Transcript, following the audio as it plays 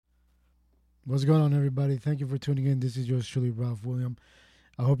What's going on, everybody? Thank you for tuning in. This is yours truly, Ralph William.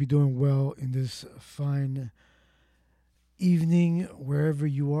 I hope you're doing well in this fine evening, wherever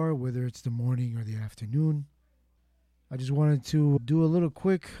you are, whether it's the morning or the afternoon. I just wanted to do a little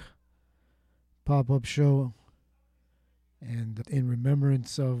quick pop up show and in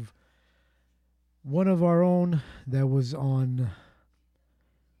remembrance of one of our own that was on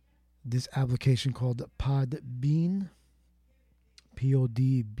this application called Podbean,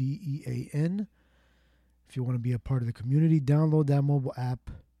 Podbean. If you want to be a part of the community, download that mobile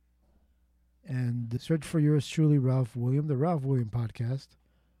app and search for yours truly, Ralph William, the Ralph William podcast.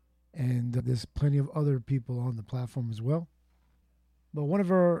 And there's plenty of other people on the platform as well. But one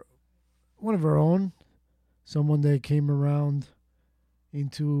of our own, someone that came around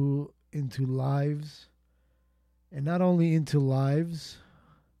into lives, and not only into lives,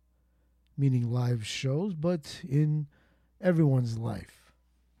 meaning live shows, but in everyone's life.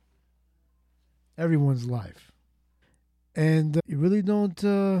 Everyone's life. And you really don't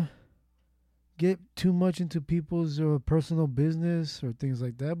get too much into people's personal business or things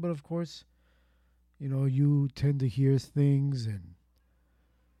like that. But of course, you tend to hear things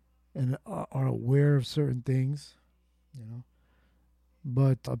and are aware of certain things, you know.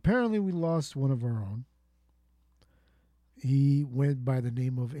 But apparently, we lost one of our own. He went by the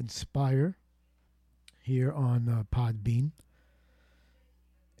name of Inspire here on Podbean,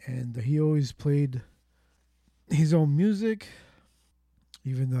 and he always played his own music.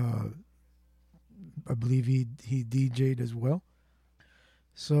 Even I believe he DJ'd as well.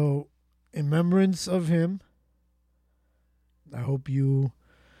 So, in remembrance of him, I hope you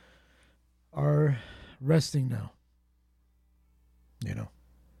are resting now.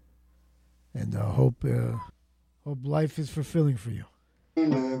 And hope life is fulfilling for you.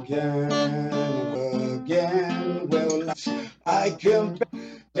 Again, well, I can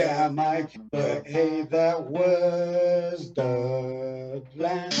damn I can, but hey, that was the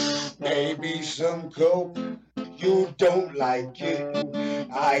plan. Maybe some coke, you don't like it.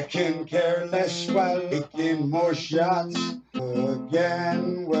 I can care less while taking more shots.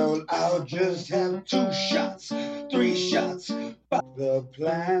 Again, well, I'll just have 2 shots, 3 shots, the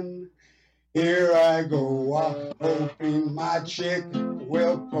plan. Here I go, hoping my chick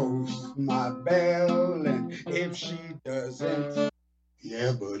will post my bail, and if she doesn't,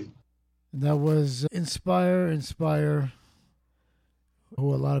 yeah, buddy. And that was Inspire,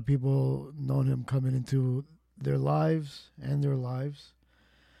 who a lot of people known him coming into their lives and their lives.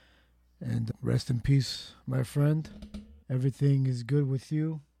 And rest in peace, my friend. Everything is good with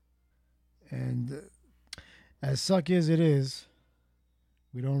you. And as sucky as it is,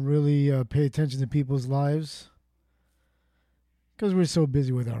 we don't really pay attention to people's lives because we're so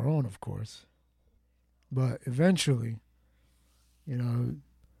busy with our own, of course. But eventually, you know,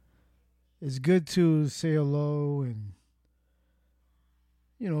 it's good to say hello and,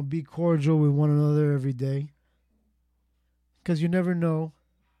 be cordial with one another every day because you never know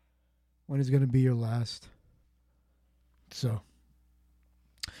when it's going to be your last. So,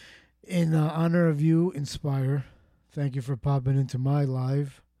 in honor of you, Inspire, thank you for popping into my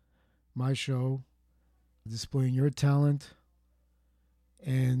live, my show, displaying your talent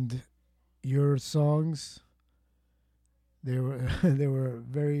and your songs. They were they were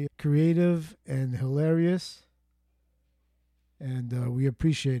very creative and hilarious, and we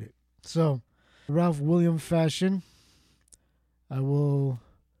appreciate it. So, Ralph William fashion, I will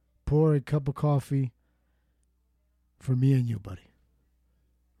pour a cup of coffee for me and you, buddy.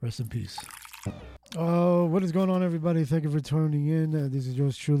 Rest in peace. Oh, what is going on, everybody? Thank you for tuning in. This is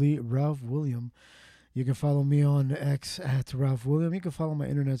yours truly, Ralph William. You can follow me on X at Ralph William. You can follow my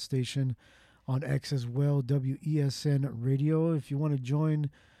internet station on X as well, WESN Radio. If you want to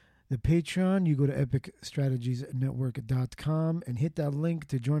join the Patreon, you go to epicstrategiesnetwork.com and hit that link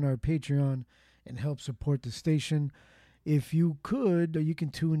to join our Patreon and help support the station. If you could, you can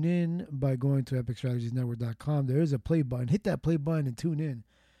tune in by going to epicstrategiesnetwork.com. There is a play button. Hit that play button and tune in.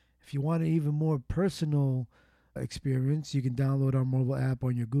 If you want an even more personal experience, you can download our mobile app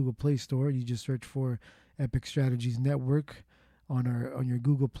on your Google Play Store. You just search for Epic Strategies Network on your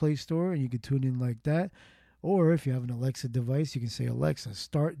Google Play Store, and you can tune in like that. Or if you have an Alexa device, you can say, Alexa,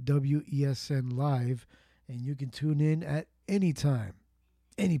 start WESN Live, and you can tune in at any time,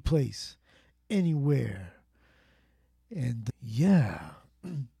 any place, anywhere. And yeah.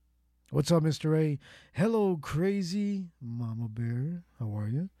 What's up, Mr. A? Hello, Crazy Mama Bear. How are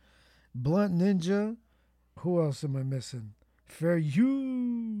you? Blunt Ninja. Who else am I missing? Fair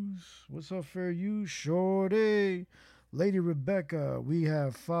Use. What's up, Fair Use? Shorty. Lady Rebecca. We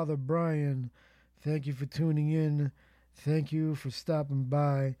have Father Brian. Thank you for tuning in. Thank you for stopping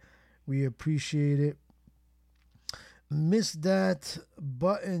by. We appreciate it. Missed that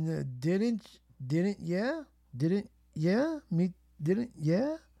button. Didn't you?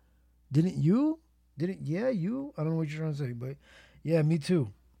 You? I don't know what you're trying to say, but yeah, me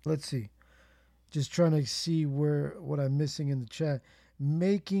too. Let's see. Just trying to see what I'm missing in the chat.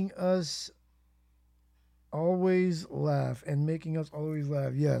 Making us always laugh and making us always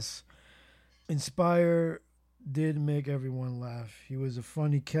laugh. Yes. Inspire did make everyone laugh. He was a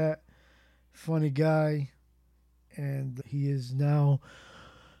funny cat, funny guy, and he is now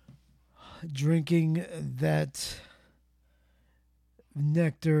drinking that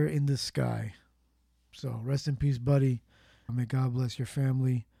nectar in the sky. So rest in peace, buddy. May God bless your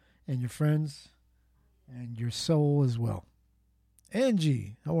family and your friends and your soul as well.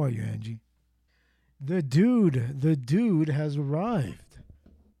 Angie, how are you, Angie? The dude has arrived.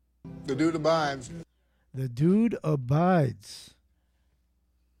 The dude abides. The dude abides.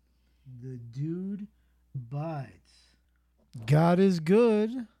 The dude abides. God is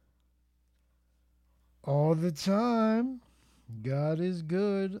good all the time. God is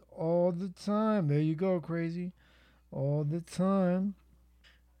good all the time. There you go, crazy. All the time.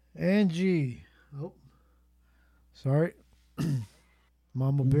 Angie. Oh. Sorry.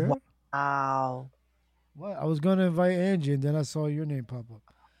 Mama Bear? Wow. What? I was going to invite Angie, and then I saw your name pop up.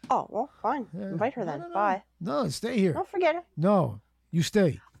 Oh, well, fine. Yeah. Invite her then. Bye. No, stay here. Don't forget it. No, you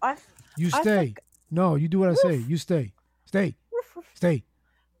stay. You stay. No, you do what I say. You stay. Stay. Stay.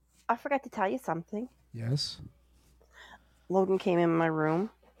 I forgot to tell you something. Yes. Logan came in my room,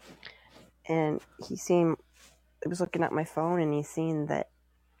 and he was looking at my phone, and he seen that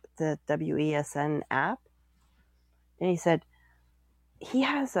the WESN app, and he said, he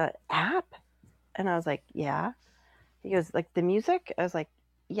has an app? And I was like, yeah. He goes, like the music? I was like,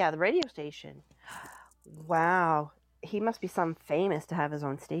 yeah, the radio station. Wow. He must be some famous to have his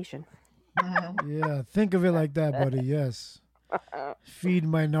own station. Yeah, think of it like that, buddy. Yes. Feed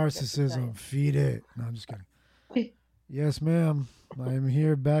my narcissism. Feed it. No, I'm just kidding. Yes, ma'am. I am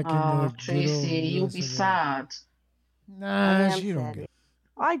here back in the Tracy, you'll be sad. Nah, she don't get it.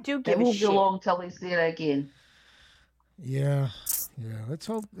 I do give It a won't be shit. long till he's there again. Yeah. Let's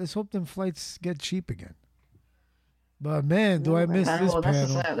hope them flights get cheap again. But man, do I miss this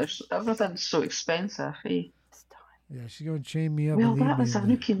panel? Everything's so expensive, eh? Yeah, she's gonna chain me up. Well, and leave that was me a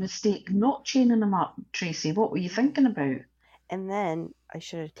rookie mistake, not chaining him up, Tracy. What were you thinking about? And then I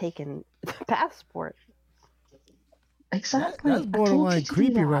should have taken the passport. Exactly. That's borderline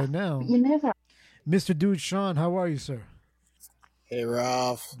creepy right now. But you never. Mr. Dude Sean, how are you, sir? Hey,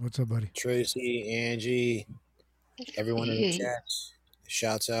 Ralph. What's up, buddy? Tracy, Angie, everyone in the chat.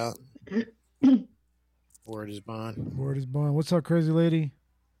 Shouts out. Word is bond. Word is bond. What's up, crazy lady?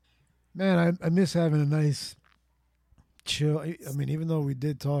 Man, I miss having a nice chill. I mean, even though we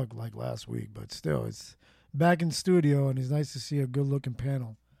did talk like last week, but still, it's back in studio, and it's nice to see a good-looking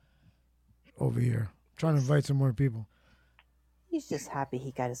panel over here. Trying to invite some more people. He's just happy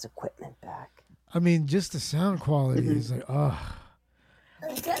he got his equipment back. I mean, just the sound quality is like, How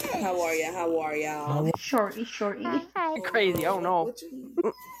are y'all? Shorty. Crazy. Oh, no.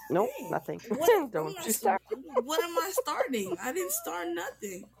 Nope, nothing. Don't you start. What am I starting? I didn't start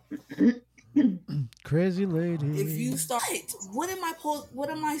nothing. Crazy lady. If you start, what am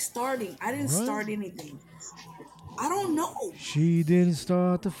I starting? I didn't start anything. I don't know. She didn't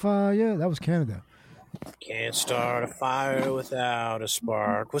start the fire. That was Canada. Can't start a fire without a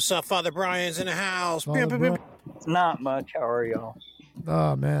spark. What's up, Father Brian's in the house? Not much. How are y'all?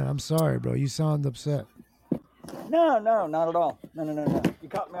 Oh, man, I'm sorry, bro. You sound upset. No, not at all. No. You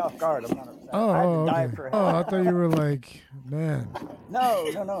caught me off guard. I'm not upset. I had to Okay. dive for a I thought you were like, man.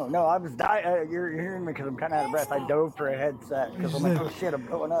 No. I was dying. You're hearing me because I'm kind of out of breath. I dove for a headset because I'm like, oh shit, I'm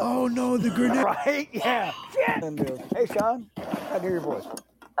going up. Oh no, the grenade. Right? Yeah. Shit. Hey, Sean. I hear your voice.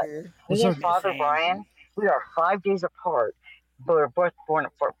 What's Me up? and Father Brian, we are 5 days apart, but we're both born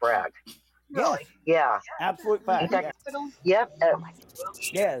at Fort Bragg. Really? Yeah. Absolute fact. In fact, Yeah.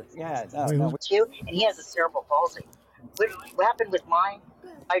 Yep. Yeah. Wait, No. who's- Too, and he has a cerebral palsy. What happened with mine?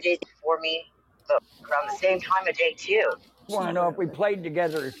 5 days before me, around the same time of day too. Want to know if we played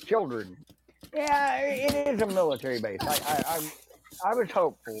together as children? Yeah, it is a military base. I was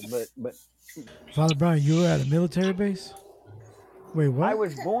hopeful, but Father Brian, you were at a military base? Wait, what? I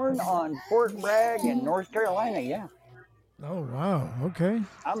was born on Fort Bragg in North Carolina. Yeah. Oh, wow. Okay.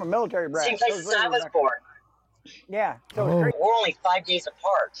 I'm a military brat. Same place as I was born. Yeah. So Oh. it's We're only 5 days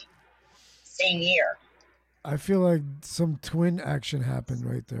apart. Same year. I feel like some twin action happened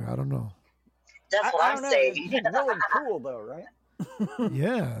right there. I don't know. That's what I I'm don't know. saying. It's really cool though, right?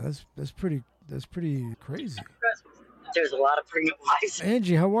 Yeah, that's pretty crazy. There's a lot of pregnant wives.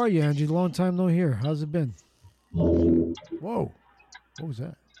 Angie, how are you, Angie? Long time no hear. How's it been? Whoa. What was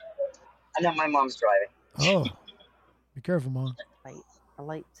that? I know my mom's driving. Oh. Be careful, Mom. A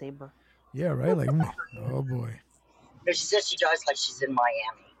lightsaber. Yeah, right? Like, oh, boy. No, she says she drives like she's in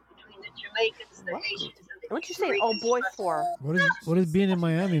Miami. Between the Jamaicans, the Haitians, and the What'd you say, oh boy, for? What does being in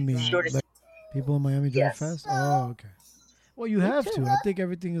Miami mean? Like, people in Miami drive fast? Oh, okay. Well, you have to. I think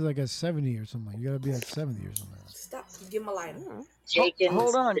everything is like at 70 or something. You got to be at 70 or something. Stop. Give him a lighter.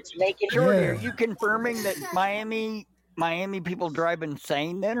 Hold on. Jamaican. Jordy, are you confirming that Miami people drive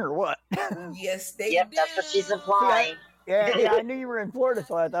insane then, or what? Yes, they Yep, do. that's what she's implying. Yeah, I knew you were in Florida,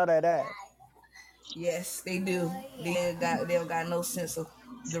 so I thought I'd ask. Yes, they do. They don't got no sense of.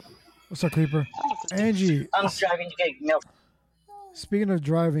 What's up, Creeper? Angie. I'm driving to get milk. Speaking of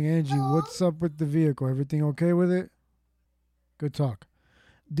driving, Angie, what's up with the vehicle? Everything okay with it? Good talk.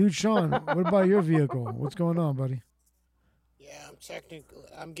 Dude, Sean, what about your vehicle? What's going on, buddy? Yeah,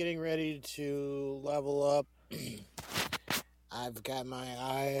 I'm getting ready to level up. I've got my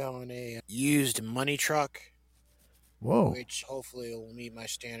eye on a used money truck. Whoa. Which hopefully will meet my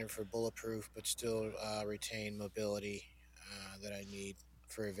standard for bulletproof, but still retain mobility that I need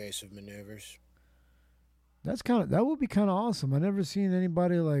for evasive maneuvers. That would be kind of awesome. I never seen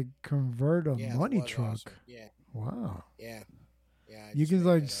anybody like convert a money truck. Awesome. Yeah. Wow. Yeah. You can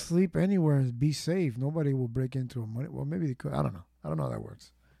like sleep anywhere and be safe. Nobody will break into a money. Well, maybe they could. I don't know. I don't know how that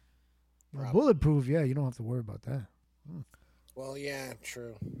works. Bulletproof, yeah. You don't have to worry about that. Well, yeah,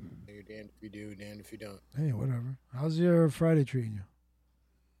 true. You're damned if you do, damned if you don't. Hey, whatever. How's your Friday treating you?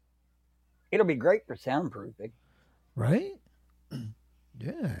 It'll be great for soundproofing. Right?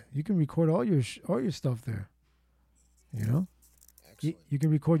 Yeah, you can record all your stuff there. You know, you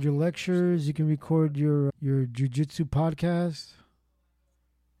can record your lectures. You can record your jiu-jitsu podcast.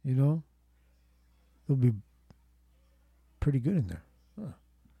 You know, it'll be pretty good in there. Huh.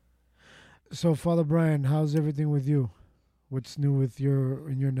 So, Father Brian, how's everything with you? What's new with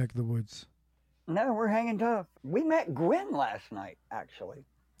in your neck of the woods? No, we're hanging tough. We met Gwen last night, actually.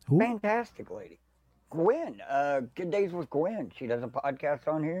 Who? Fantastic lady. Gwen. Good Days with Gwen. She does a podcast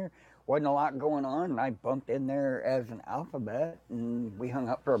on here. Wasn't a lot going on, and I bumped in there as an alphabet, and we hung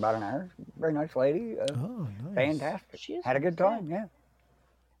up for about an hour. Very nice lady. Oh, nice. Fantastic. Had a good time, yeah.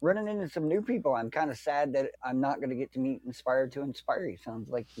 Running into some new people. I'm kind of sad that I'm not going to get to meet Inspired to Inspire. He sounds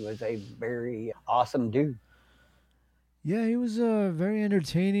like he was a very awesome dude. Yeah, he was very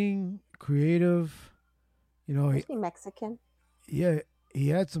entertaining, creative. You know, Is he Mexican? Yeah, he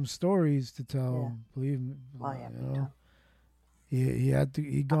had some stories to tell. Yeah. Believe me. Oh yeah, you know?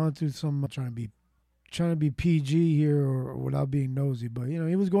 He'd gone through some trying to be PG here or without being nosy, but you know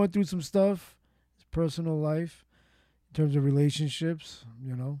he was going through some stuff, his personal life, in terms of relationships.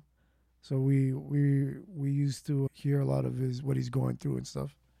 You know, so we used to hear a lot of what he's going through and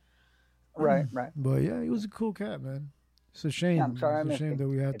stuff. Right. But yeah, he was a cool cat, man. It's a shame. Yeah, I'm sorry, it's a shame that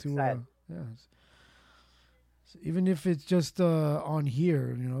we had to. Sad. Even if it's just on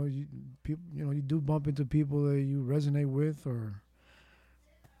here, you know, you do bump into people that you resonate with, or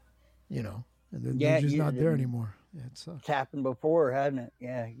you know, and then they're just not there anymore. Yeah, it sucks. It's happened before, hasn't it?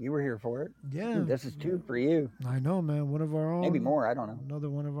 Yeah, you were here for it. Yeah, this is two for you. I know, man. One of our own, maybe more. I don't know. Another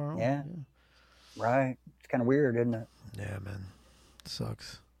one of our own. Yeah. Right. It's kind of weird, isn't it? Yeah, man. It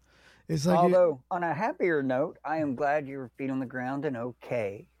sucks. It's like although on a happier note, I am glad your feet on the ground and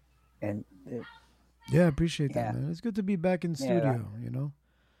okay, and. Yeah, I appreciate that, man. It's good to be back in studio, you know?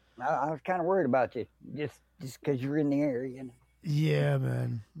 I was kind of worried about you, just because you're in the area, you know? Yeah,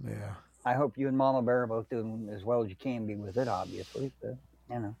 man. Yeah. I hope you and Mama Bear are both doing as well as you can be with it, obviously, but,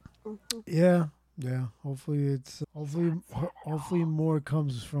 you know. Yeah. Hopefully hopefully more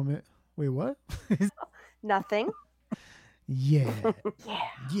comes from it. Wait, what? Nothing. Yeah.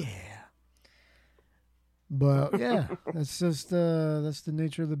 But, yeah, that's just, that's the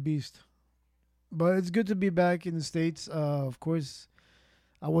nature of the beast. But it's good to be back in the States. Of course,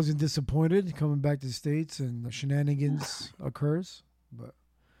 I wasn't disappointed coming back to the States and the shenanigans occurs. But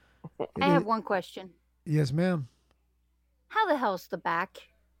I have one question. Yes, ma'am. How the hell's the back?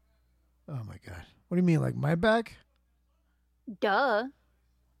 Oh, my God. What do you mean, like my back? Duh.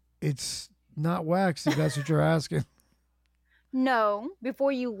 It's not waxed, if that's what you're asking. No.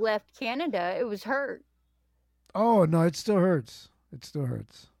 Before you left Canada, it was hurt. Oh, no, it still hurts. It still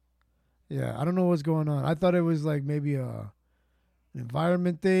hurts. Yeah, I don't know what's going on. I thought it was like maybe an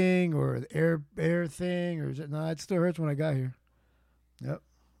environment thing or an air thing, or it still hurts when I got here. Yep,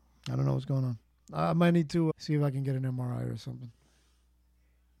 I don't know what's going on. I might need to see if I can get an MRI or something.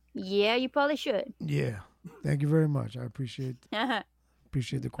 Yeah, you probably should. Yeah, thank you very much. I appreciate the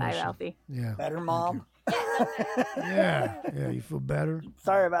question. Bye, Ralphie. Yeah, better, Mom. Yeah, you feel better?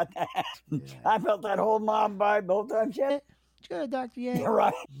 Sorry about that. Yeah. I felt that whole mom vibe the whole time. Good, Dr. Yeah.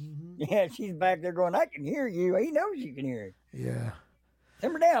 Right. Yeah, she's back there going, I can hear you. He knows you can hear. Yeah.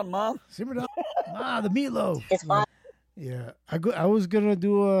 Simmer down, Mom. Simmer down. The meatloaf. It's fine. Yeah. I was probably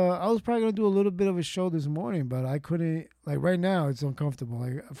gonna do a little bit of a show this morning, but I couldn't. Like right now, it's uncomfortable.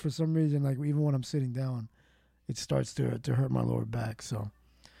 Like for some reason, like even when I'm sitting down, it starts to hurt my lower back. So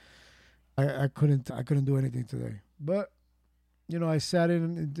I couldn't do anything today. But I sat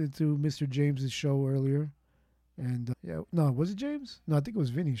into Mr. James's show earlier, and was it James? No, I think it was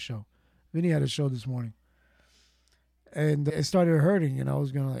Vinny's show. Vinny had a show this morning, and it started hurting, and I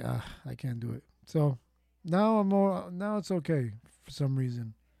was gonna I can't do it. So now now it's okay for some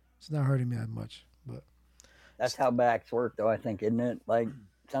reason. It's not hurting me that much, but that's how backs work, though. I think, isn't it? Like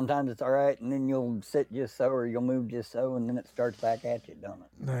sometimes it's all right, and then you'll sit just so, or you'll move just so, and then it starts back at you, don't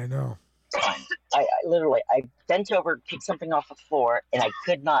it? I know. I literally bent over to pick something off the floor, and I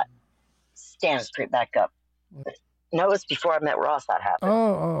could not stand straight back up. No, it was before I met Ross that happened.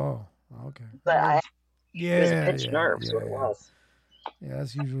 Oh, okay. But it was a pinched nerve, yeah, so it was. Yeah,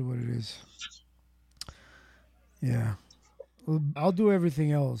 that's usually what it is. Yeah. Well, I'll do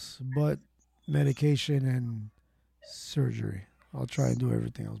everything else but medication and surgery. I'll try and do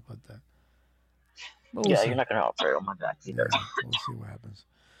everything else but that. But you're not going to operate on my back either. Yeah, we'll see what happens.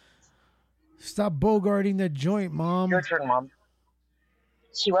 Stop bogarting that joint, Mom. Your turn, Mom.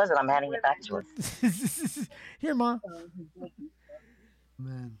 She wasn't. I'm handing it back to her. Here, Mom.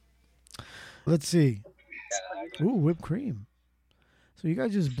 Man. Let's see. Ooh, whipped cream. So you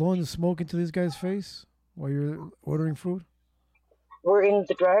guys just blowing the smoke into this guy's face while you're ordering food? We're in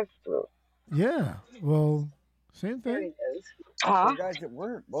the drive-thru. Yeah. Well, same thing. You guys at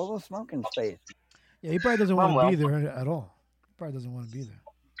work, blow the smoke in space. Yeah, he probably doesn't want to be there at all. He probably doesn't want to be there.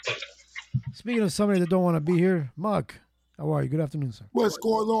 Speaking of somebody that don't want to be here, Muck, how are you? Good afternoon, sir. What's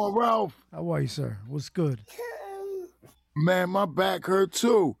going on, Ralph? How are you, sir? What's good? Man, my back hurt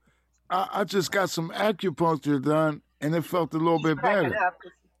too. I just got some acupuncture done, and it felt a little bit better.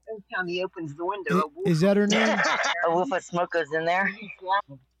 Every time he opens the window, Is that her name? a whiff of smoke goes in there.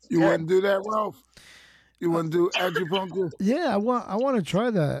 You wouldn't do that, Ralph? You wouldn't do acupuncture? Yeah, I want to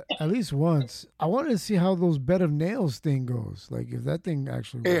try that at least once. I wanted to see how those bed of nails thing goes. Like if that thing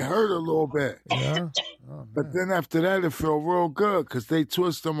actually works. It hurt a little bit. Yeah? But then after that, it felt real good because they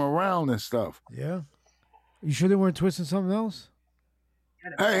twist them around and stuff. Yeah? You sure they weren't twisting something else?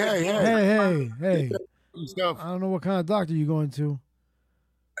 Hey. Stuff. I don't know what kind of doctor you're going to.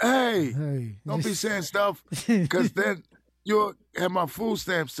 Hey. Don't be saying stuff because then you'll have my food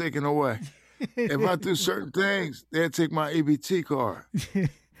stamps taken away. If I do certain things, they'll take my EBT card.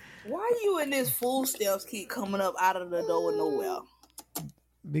 Why you and this food stamps keep coming up out of the door nowhere?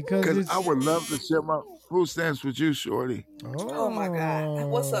 Because I would love to share my food stamps with you, Shorty. Oh my God.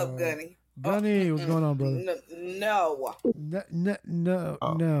 What's up, Gunny? Gunny, what's going on, brother? No.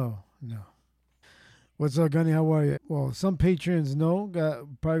 No. What's up, Gunny? How are you? Well, some patrons know.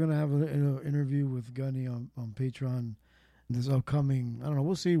 Probably going to have an interview with Gunny on Patreon this upcoming, I don't know,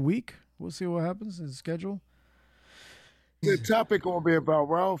 we'll see, week. We'll see what happens in the schedule. The topic going to be about,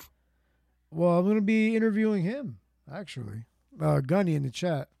 Ralph? Well, I'm going to be interviewing him, actually. Gunny in the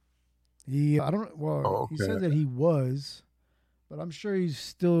chat. He said that he was, but I'm sure he's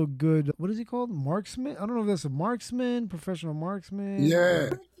still good. What is he called? Marksman? I don't know if that's a marksman, professional marksman.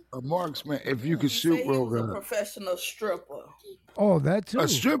 Yeah, a marksman. If you could shoot real good. A professional stripper. Oh, that too. A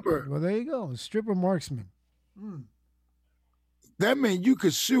stripper. Well, there you go. A stripper marksman. That means you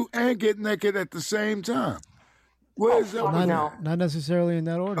could shoot and get naked at the same time. Where is that? Not necessarily in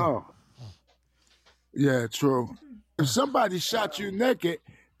that order. Oh. Yeah, true. If somebody shot you naked,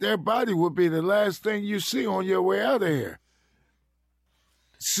 their body would be the last thing you see on your way out of here.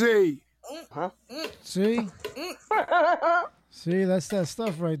 See? See? See, that's that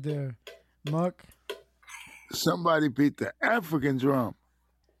stuff right there, Muck. Somebody beat the African drum.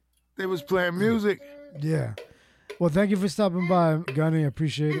 They was playing music. Yeah. Well, thank you for stopping by, Gunny. I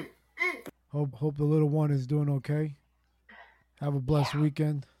appreciate it. Hope the little one is doing okay. Have a blessed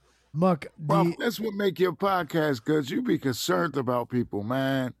weekend. Muck, Well, that's what make your podcast good. You be concerned about people,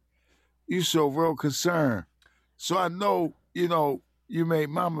 man. You so real concerned. So I know, you made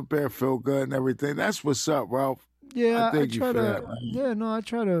Mama Bear feel good and everything. That's what's up, Ralph. Yeah, I thank you for that, man. Yeah, no, I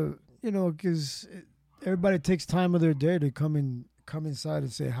try to, because everybody takes time of their day to come inside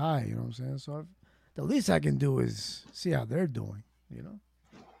and say hi. You know what I'm saying? So the least I can do is see how they're doing.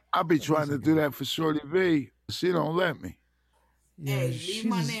 I be trying to do that for Shorty V. She don't let me. Yeah, hey, leave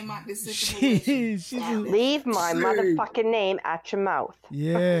my name out this situation. Leave my motherfucking name at your mouth.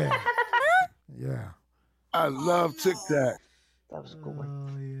 Yeah. Yeah. I love Tic Tac. That was a good one.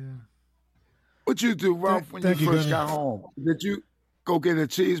 Oh yeah. What you do, Ralph, when you first got home? Did you go get a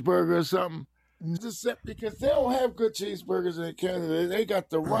cheeseburger or something? Just because they don't have good cheeseburgers in Canada. They got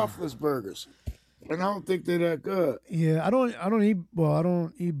the Ruffles burgers, and I don't think they're that good. Yeah, I don't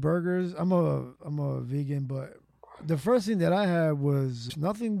eat burgers. I'm a vegan, but the first thing that I had was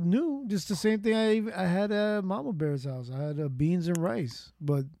nothing new, just the same thing I had at Mama Bear's house. I had beans and rice,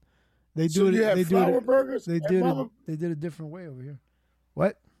 but they do it. You have they flour do it. burgers. They did it. They did a different way over here.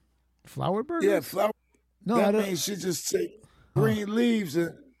 What? Flour burgers? Yeah, flour. No, that I don't. means she just take green leaves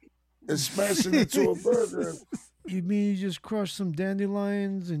and smash it into a burger. You mean you just crush some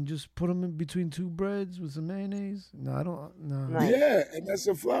dandelions and just put them in between two breads with some mayonnaise? No, I don't. No. Yeah, and that's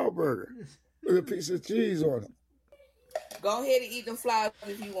a flour burger with a piece of cheese on it. Go ahead and eat the flowers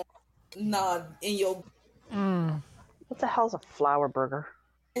if you want. Nah, in your. What the hell's a flour burger?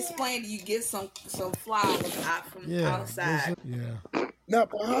 Explain. You get some flowers out from outside. Yeah. Now,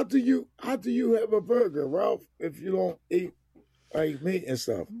 but how do you have a burger, Ralph, if you don't eat like meat and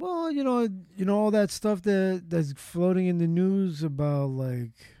stuff? Well, you know all that stuff that's floating in the news about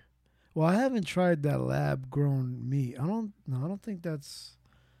like. Well, I haven't tried that lab grown meat. I don't think that's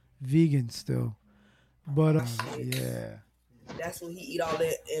vegan still. But yeah. That's when he eat all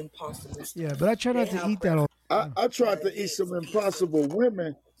that impossible stuff. Yeah, but I try not to eat that all. I tried to eat some Impossible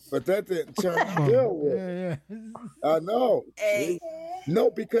Women, but that didn't turn out well with. Yeah. I know. Hey. No,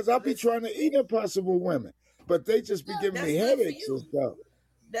 because I be trying to eat Impossible Women, but they just be giving me headaches and stuff.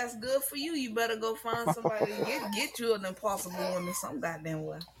 That's good for you. You better go find somebody to get you an Impossible Woman some goddamn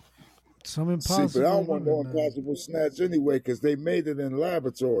way. Some Impossible. See, but I don't want no Impossible Snatch anyway, because they made it in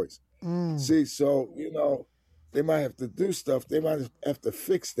laboratories. See, so they might have to do stuff. They might have to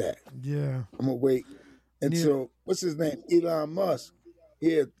fix that. Yeah. I'm gonna wait until what's his name, Elon Musk.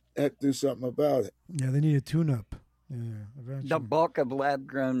 He had to do something about it. Yeah, they need a tune-up. Yeah, eventually. The bulk of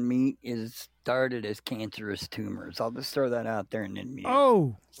lab-grown meat is started as cancerous tumors. I'll just throw that out there and then mute.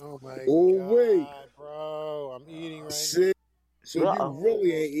 Oh my wait, bro, I'm eating right See? So you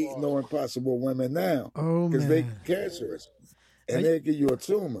really ain't eating no Impossible Women now. Oh, because they cancerous. And they give you a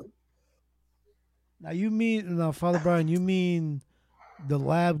tumor. Now, Father Brian, you mean the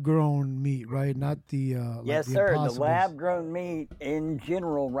lab-grown meat, right? Not the yes, the sir. The Impossibles. lab-grown meat in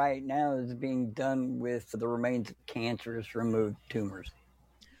general right now is being done with the remains of cancerous removed tumors.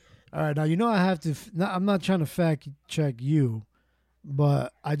 All right, now I have to. I'm not trying to fact check you,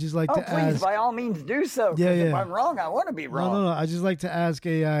 but I just like to please, ask. by all means, do so. Yeah. If I'm wrong, I want to be wrong. No. I just like to ask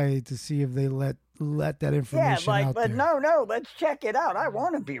AI to see if they let that information out but there. no. Let's check it out. I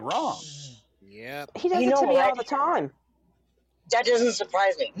want to be wrong. Yeah. He does it to me all the time. That doesn't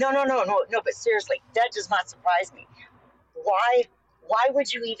surprise me. No, but seriously, that does not surprise me. Why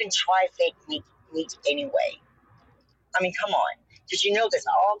would you even try fake meat anyway? I mean, come on. Did you know this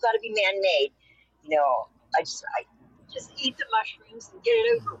all got to be man-made? I just eat the mushrooms and get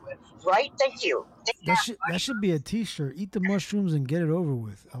it over with. Right? Thank you. That should be a T-shirt. Eat the mushrooms and get it over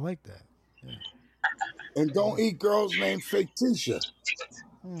with. I like that. Yeah. And don't eat girls named Fake Tisha.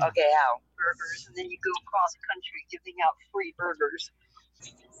 Okay, how? Burgers, and then you go across the country giving out free burgers.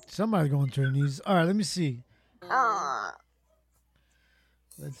 Somebody's going to turn these. All right, let me see.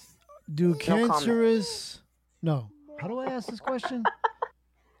 Let's do cancerous. No. How do I ask this question?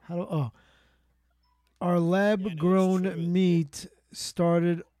 Our lab-grown meat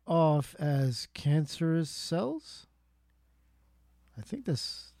started off as cancerous cells? I think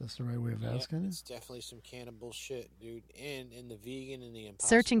that's the right way of asking it. It's definitely some cannibal shit, dude. And in the vegan and the Impossible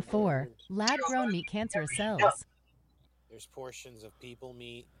Searching for burgers, lab-grown meat cancerous cells. there's portions of people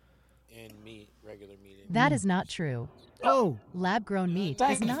meat and regular meat. That is not true. Oh! Lab-grown meat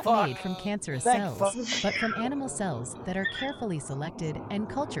is not made from cancerous cells, but from animal cells that are carefully selected and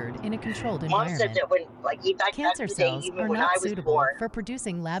cultured in a controlled Mom said environment. that when Cancer cells even are when I not was suitable born. for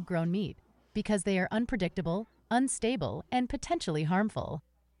producing lab-grown meat because they are unpredictable, unstable, and potentially harmful,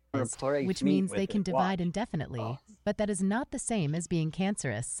 which means they can divide indefinitely, but that is not the same as being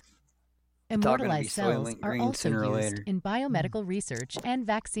cancerous. Immortalized cells are also used in biomedical research and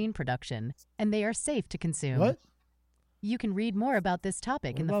vaccine production, and they are safe to consume. What? You can read more about this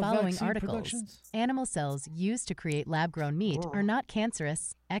topic in the about following vaccine articles. productions? Animal cells used to create lab-grown meat are not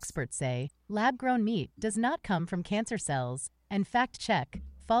cancerous, experts say. Lab-grown meat does not come from cancer cells. And fact check,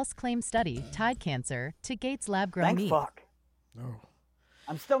 false claim study tied cancer to Gates lab-grown meat. Fuck. No.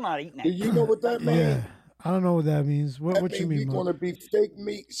 I'm still not eating it. Do you know what that means? Yeah. I don't know what that means. What you mean, You're Mo? going to be fake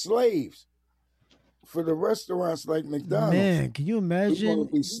meat slaves for the restaurants like McDonald's. Man, can you We're imagine? going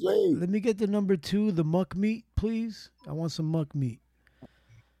to be slaves. Let me get the number 2, the muck meat, please. I want some muck meat.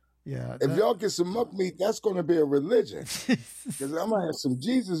 Yeah. If y'all get some muck meat, that's going to be a religion. Because I'm going to have some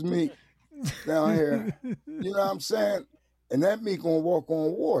Jesus meat down here. You know what I'm saying? And that meat going to walk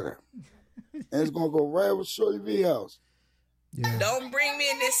on water. And it's going to go right over Shorty V house. Yeah. Don't bring me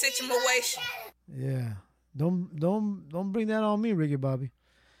in this situation. Yeah. Don't bring that on me, Ricky Bobby.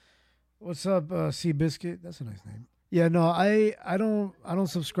 What's up, Sea Biscuit? That's a nice name. Yeah, no, I don't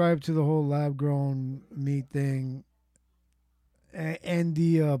subscribe to the whole lab grown meat thing. And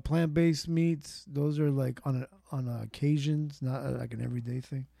the plant-based meats, those are like on occasions, not like an everyday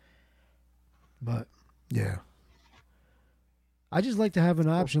thing. But yeah, I just like to have an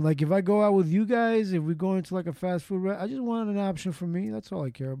option. Like if I go out with you guys, if we go into like a fast food restaurant, I just want an option for me. That's all I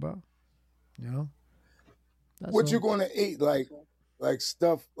care about. You know. What you going to eat? Like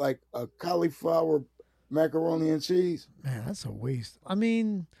stuff like a cauliflower macaroni and cheese? Man, that's a waste. I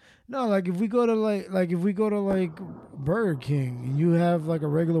mean, no, like if we go to Burger King and you have like a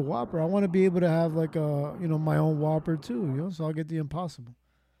regular Whopper, I want to be able to have like my own Whopper too, so I'll get the Impossible.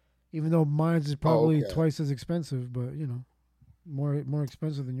 Even though mine's is probably twice as expensive, but more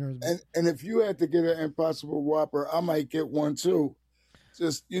expensive than yours. And if you had to get an Impossible Whopper, I might get one too.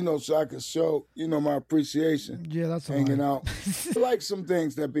 Just, so I can show, my appreciation. Yeah, that's hanging out. I like some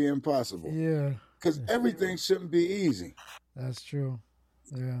things that be impossible. Yeah. Because everything shouldn't be easy. That's true.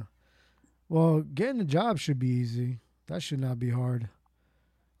 Yeah. Well, getting a job should be easy. That should not be hard.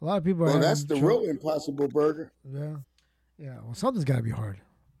 A lot of people are. That's the real Impossible Burger. Yeah. Yeah. Well, something's got to be hard.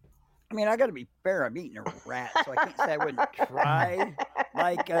 I mean, I got to be fair. I'm eating a rat, so I can't say I wouldn't try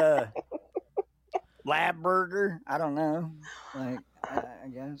like a lab burger. I don't know. Like, I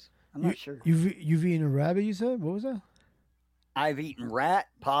guess. I'm not sure. You've eaten a rabbit, you said? What was that? I've eaten rat,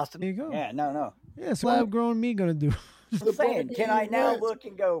 possum. There you go. Yeah, no. Yeah, so lab-grown meat going to do. I'm saying, can I now look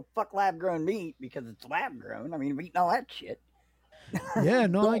and go, fuck lab-grown meat because it's lab-grown? I mean, I'm eating all that shit. Yeah,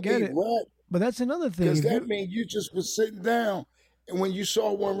 no, I get it. Rat, but that's another thing. Because that means you just was sitting down, and when you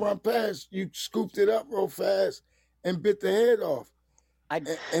saw one run past, you scooped it up real fast and bit the head off. I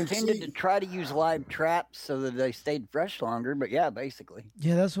tended to try to use live traps so that they stayed fresh longer, but yeah, basically.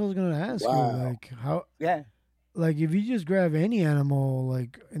 Yeah, that's what I was going to ask you. Like, how... Yeah. Like, if you just grab any animal,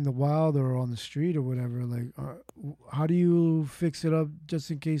 like, in the wild or on the street or whatever, like, how do you fix it up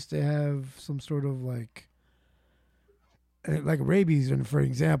just in case they have some sort of, like rabies, for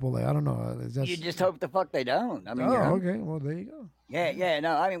example? Like, I don't know. You just hope the fuck they don't. I mean, okay. Well, there you go. Yeah,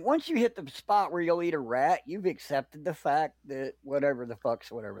 no. I mean, once you hit the spot where you'll eat a rat, you've accepted the fact that whatever the fuck.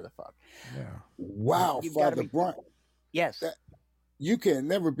 Yeah. Wow, Father Brian. Yes. You can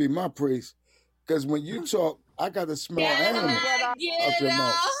never be my priest, because when you talk, I got to smell animals out your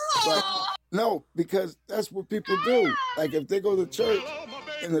mouth. But, no, because that's what people do. Like, if they go to church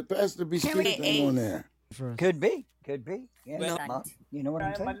and the pastor be speaking on there. Could be. Yeah, you know what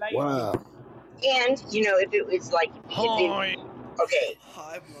I'm saying? Wow. And, if it was like... okay.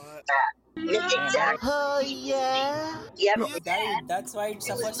 Exactly. Oh, yeah? Yep. That's why it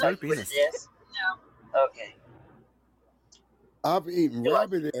suffers. This? No. Okay. I've eaten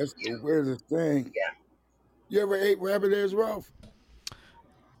rabbit ears, the weirdest thing. Yeah. You ever ate rabbit ears, Ralph?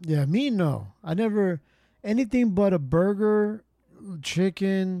 Yeah, me, no. I never... Anything but a burger,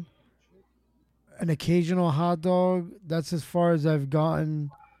 chicken, an occasional hot dog. That's as far as I've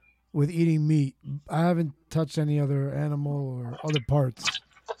gotten with eating meat. I haven't touched any other animal or other parts.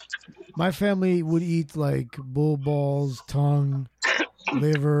 My family would eat like bull balls, tongue,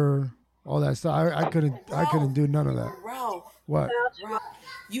 liver, all that stuff. I couldn't do none of that. Ralph. What? Ralph,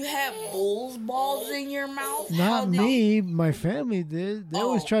 you have bull's balls in your mouth? Not me. My family did. They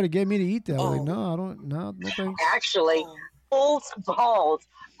always try to get me to eat that. Like, no, I don't. No thanks. Actually, bull's balls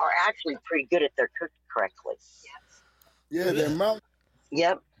are actually pretty good if they're cooked correctly. Yeah, they're mouth.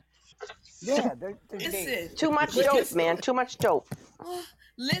 Yep. Yeah, Listen, too much dope, man. Too much dope.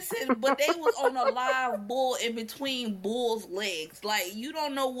 Listen, but they was on a live bull in between bull's legs. Like, you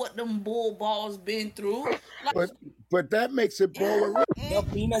don't know what them bull balls been through. Like, but that makes it bowl. Your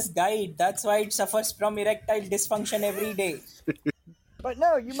penis died. That's why it suffers from erectile dysfunction every day. But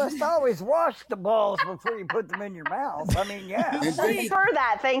no, you must always wash the balls before you put them in your mouth. I mean, yeah. I prefer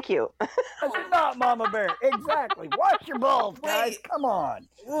that. Thank you. Not Mama Bear. Exactly. Wash your balls, guys. Come on.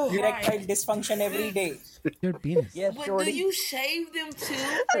 Erectile dysfunction every day. Your penis. Yes, but Shorty. do you shave them too?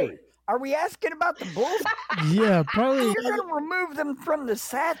 Hey, are we asking about the bulls? Yeah, probably. You're going to remove them from the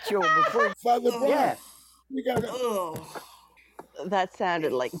satchel before... Father Brian. Yeah. We gotta... That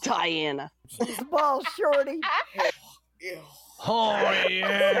sounded like Diana. The balls, Shorty. Oh,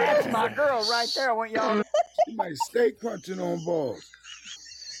 yeah. That's my girl right there. I want y'all... Somebody stay crunching on balls.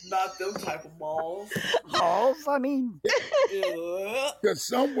 Not them type of balls. Balls? I mean, because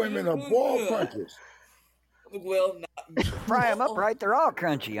some women are ball punchers. Well, not fry them up right, they're all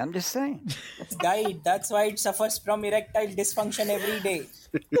crunchy. I'm just saying. Died. That's why it suffers from erectile dysfunction every day.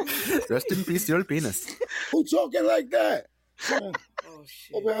 Rest in peace, your penis. Who talking like that? Oh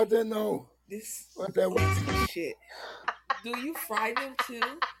shit! Oh, I didn't know. What that was? Shit. Do you fry them too?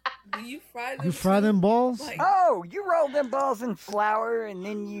 Do you fry them? You fry them balls? Like, oh, you roll them balls in flour and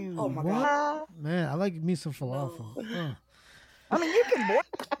then you. Oh my God. Man, I like me some falafel. No. I mean, you can boil.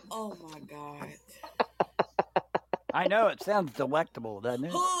 Oh my God. I know it sounds delectable, doesn't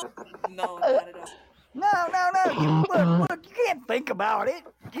it? No, not at all. No. Look, you can't think about it.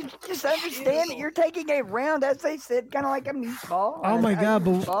 Just understand that you're taking a round, as they said, kind of like a meatball. Oh my God,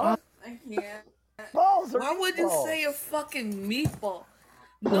 but I can't. Balls are Why would you meatballs. say a fucking meatball?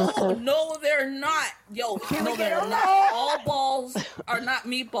 No, they're not. Yo, no, they're not. All balls are not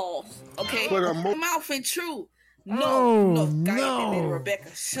meatballs. Okay? Mouth and true. No, Rebecca,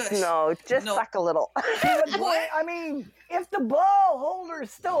 shush. No, just suck a little. What? I mean, if the ball holder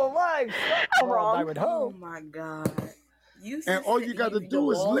is still alive, I would hope. Oh my God. And all you got to do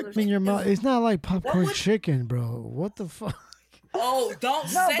is lick in your mouth. It's not like popcorn chicken, bro. What the fuck? Oh, don't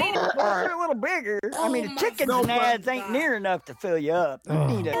say balls are a little bigger. I mean, the chickens and ads ain't near enough to fill you up. You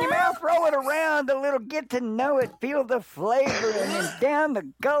need your mouth, roll it around a little, get to know it, feel the flavor, and then down the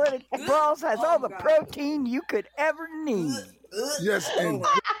gullet. The balls has all the protein you could ever need. Yes, and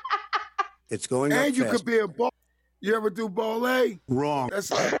It's going up and you fast. could be a ball. You ever do ball A? Wrong.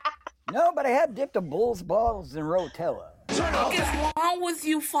 That's like, No, but I have dipped a bull's balls in Rotella. What is wrong with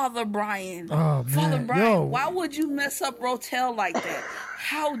you, Father Brian? Oh, Father man. Brian, Yo. why would you mess up Rotel like that?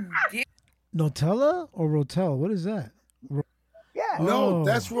 How dare Nutella or Rotel? What is that? Yeah. no, Oh.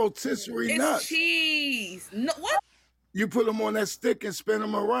 that's rotisserie it's nuts. cheese. No, what? You put them on that stick and spin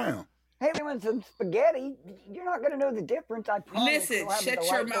them around. Hey, with some spaghetti, you're not going to know the difference, I promise. Listen, You'll have a shut your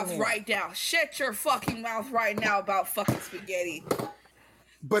delightful mouth meal. right now. Shut your fucking mouth right now about fucking spaghetti.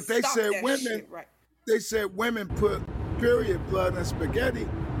 But they Stop said that women. shit right. They said women put period blood in spaghetti.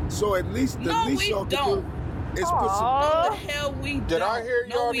 So at least the No, least we y'all can don't. do is put some. No, the hell we don't. Did I hear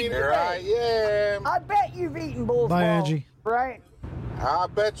No, y'all we need don't. Here I am. I bet you've eaten bull's Bye, balls, Angie. right? I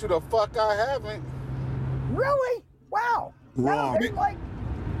bet you the fuck I haven't. Really? Wow. Wrong. No, there's like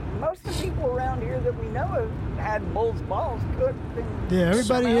most of the people around here that we know have had bull's balls cooked. And Yeah, everybody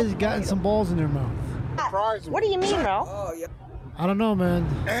somehow has gotten made some balls in their mouth. Surprise me. What do you mean, Ro? Oh, yeah. I don't know, man.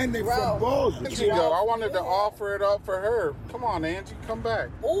 And they from balls. Angie, though, I wanted to offer it up for her. Come on, Angie, come back.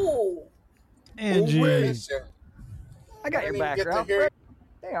 Ooh. Angie. Listen, I got your didn't back, get to Ralph. hear-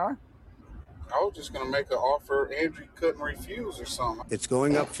 They are. I was just gonna make an offer Andrew couldn't refuse or something. It's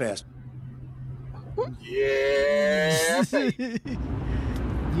going up fast. Yeah.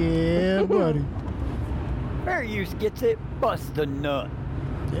 Yeah, buddy. Fair use gets it. Bust the nut.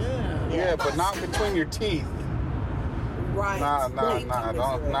 Yeah, but not between your teeth. Right. Nah,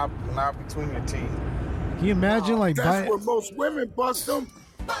 don't not between your teeth. Can you imagine, like, That's where most women bust them.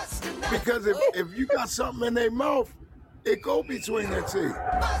 Because if you got something in their mouth, it go between their teeth.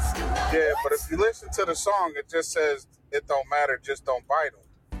 Yeah, but if you listen to the song, it just says it don't matter, just don't bite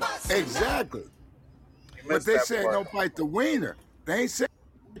them. Exactly. You But missed they that said part. don't bite the wiener. They ain't saying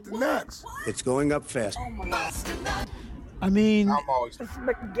the nuts. It's going up fast. I mean, I'm always The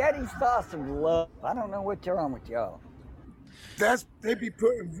spaghetti sauce of love. I don't know what's wrong with y'all. They be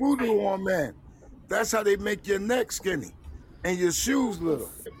putting voodoo on, man. That's how they make your neck skinny and your shoes little.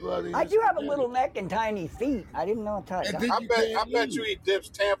 I do have a little neck and tiny feet. I didn't know how to. And then I you bet can't you eat dips,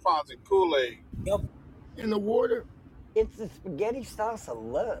 tampons, and Kool-Aid. in the water. It's the spaghetti sauce of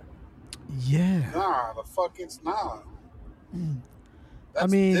love. yeah. Nah, the fuck it's not. That's I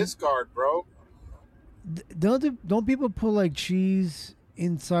mean, discard, bro. don't people put like cheese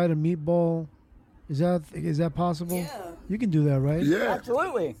inside a meatball? Is that possible? Yeah. You can do that, right? Yeah.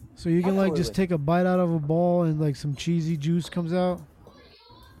 Absolutely. So you can like just Absolutely. take a bite out of a ball and like some cheesy juice comes out.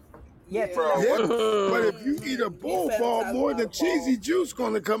 Yes. Bro, Yeah. what, But if you eat a bull ball, more than cheesy juice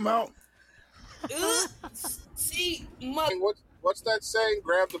gonna come out. See, mother. what's that saying?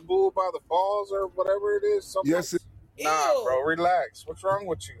 Grab the bull by the balls or whatever it is? Something Yes. Nah, Ew. bro, relax. What's wrong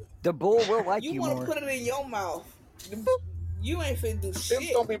with you? The bull will like you, You want more. to put it in your mouth. You ain't finna do Pimps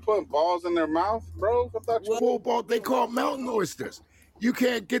shit. don't be putting balls in their mouth, bro. I thought you Bull ball, they call mountain oysters. You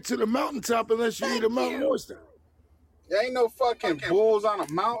can't get to the mountaintop unless you eat a mountain oyster. There ain't no fucking bulls on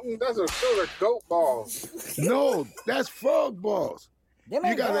a mountain. Those are goat balls. No, that's frog balls. Them You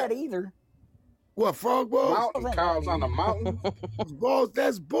ain't gotta- bad either. What, frog balls? Mountain cows on a mountain. Balls,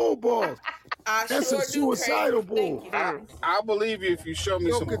 that's bull balls. I That's sure a do, suicidal crazy. bull. Thank you. I believe you if you show me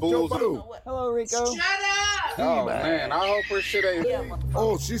Yo, some get bulls. your Hello, Rico. Shut up! Oh man, I hope her shit ain't.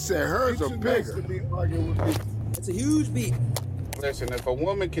 Oh, she said hers are bigger. It's a huge beat. Listen, if a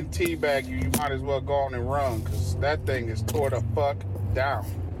woman can teabag you, you might as well go on and run, because that thing is tore the fuck down.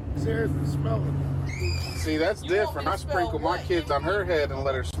 Hers is smelling. See, that's different. I sprinkle my kids on her head and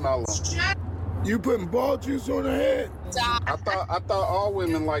let her smell them. You putting ball juice on her head? I thought all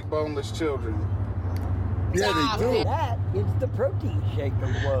women like boneless children. Yeah, they do. That is the protein shake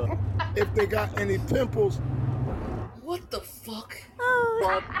of love. If they got any pimples. What the fuck?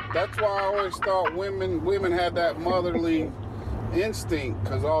 But that's why I always thought women had that motherly instinct,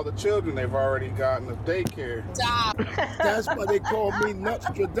 because all the children they've already gotten of daycare. That's why they call me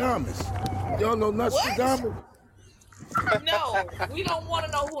Nostradamus. Y'all know Nostradamus? No, we don't want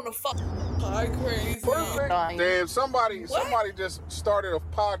to know who the fuck. Hi, crazy. Damn, somebody just started a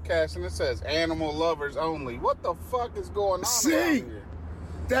podcast and it says animal lovers only. What the fuck is going on around here?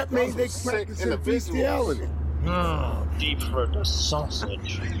 That means they practice bestiality. Deep for the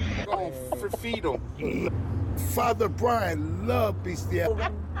sausage. Go feed them. Father Brian loved bestiality.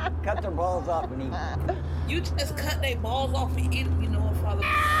 Cut their balls off and eat. You just cut their balls off and eat them. You know what, Father?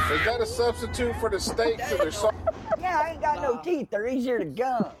 Is that a substitute for the steak? Yeah, I ain't got no teeth. They're easier to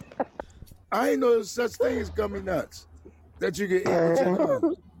gum. I ain't know there's such thing as gummy nuts that you can eat with your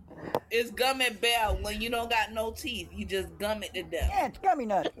gums. It's gum and bell. When you don't got no teeth, you just gum it to death. Yeah, it's gummy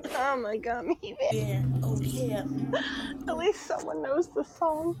nuts. Oh my gummy bear. Yeah. Oh yeah. At least someone knows the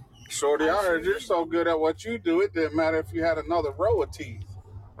song. Shorty, I heard you're so good at what you do, it didn't matter if you had another row of teeth.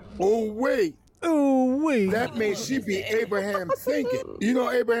 Oh, wait. Oh, wait. That means she be Abraham thinking. You know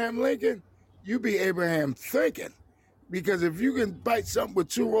Abraham Lincoln? You be Abraham thinking. Because if you can bite something with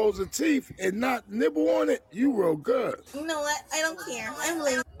 2 rows of teeth and not nibble on it, you real good. You know what? I don't care. I'm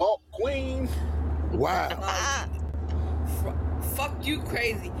leaving. Oh, queen. Wow. Fuck you,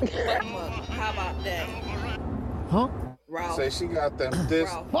 crazy. How about that? Huh? Ralph. Say she got them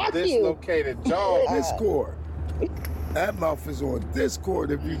Fuck dislocated jaws. Discord. That mouth is on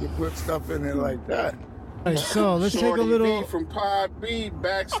Discord if you can put stuff in it like that. All right, so let's take a Shorty little. V from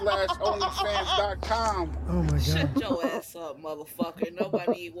podb.onlyfans.com. Oh my god. Shut your ass up, motherfucker.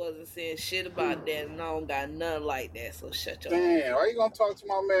 Nobody wasn't saying shit about that, and I don't got none like that, so shut your ass Damn, why you gonna talk to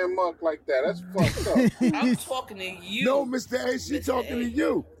my man Muck like that? That's fucked up. I'm talking to you. No, Mr. A, she talking to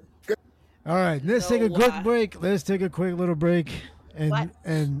you. All right, let's take a quick break. Let's take a quick little break and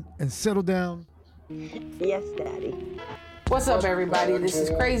settle down. Yes, Daddy. What's up, everybody? This is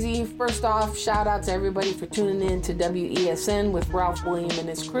Crazy. First off, shout out to everybody for tuning in to WESN with Ralph William and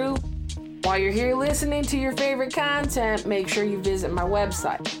his crew. While you're here listening to your favorite content, make sure you visit my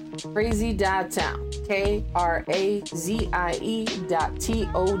website, crazy.town,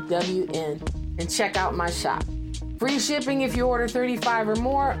 KRAZIE.TOWN, and check out my shop. Free shipping if you order 35 or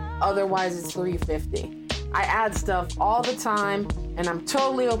more, otherwise it's $3.50. I add stuff all the time, and I'm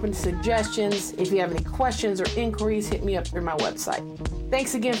totally open to suggestions. If you have any questions or inquiries, hit me up through my website.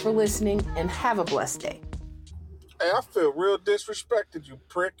 Thanks again for listening, and have a blessed day. Hey, I feel real disrespected, you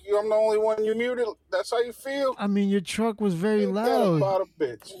prick. I'm the only one you muted. That's how you feel? I mean, your truck was very Ain't that loud. about a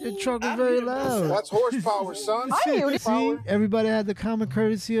bitch. Your truck was very loud. That's horsepower, son. See, everybody had the common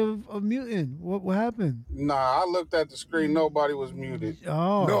courtesy of muting. What happened? Nah, I looked at the screen. Nobody was muted.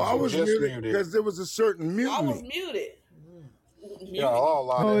 Oh. No, I was Just muted because there was a certain mutiny. I was muted. Yeah, all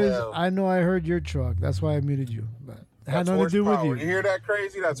lot of hell. I know I heard your truck. That's why I muted you. But it had That's nothing to do with horsepower. you. You hear that,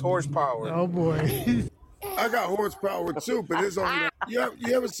 Crazy? That's horsepower. Oh, boy. I got horsepower too, but it's only. You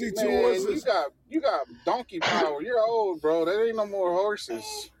ever see 2 Man, horses? you got donkey power. You're old, bro. There ain't no more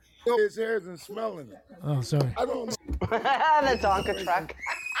horses. His hairs and smelling it. Oh, sorry. I don't know. The Donka truck.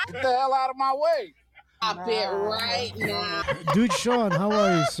 Get the hell out of my way. Stop it right now. Dude Sean, how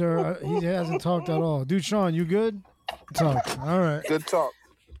are you, sir? He hasn't talked at all. Dude Sean, you good? Talk. All right. Good talk.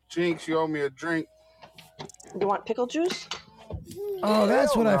 Jinx, you owe me a drink. You want pickle juice? Oh,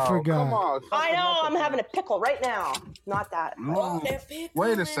 that's what I forgot. Come on. I know. I'm having a pickle right now. Not that. Oh,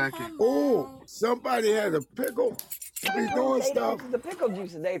 wait a second. Oh, somebody had a pickle. Be doing stuff. The pickle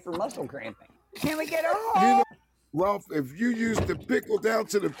juice today for muscle cramping. Can we get her You know, Ralph, if you use the pickle down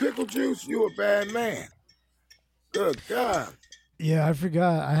to the pickle juice, you a bad man. Good God. Yeah, I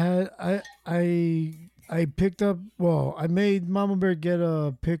forgot. I picked up. Well, I made Mama Bear get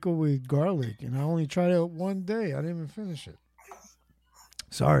a pickle with garlic, and I only tried it one day. I didn't even finish it.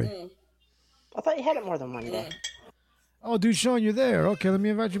 Sorry. I thought you had it more than one day. Oh, dude, Sean, you're there. Okay, let me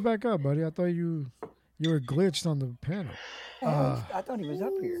invite you back up, buddy. I thought you were glitched on the panel. I thought he was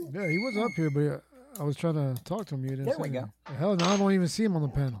up here. Yeah, he was up here, but I was trying to talk to him. You didn't There say we go. anything. Hell, now I don't even see him on the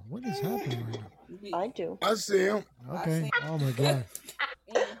panel. What is happening right now? I do. I see him. Okay. Oh my God.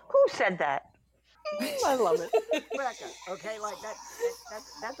 Who said that? I love it. Rebecca, okay, like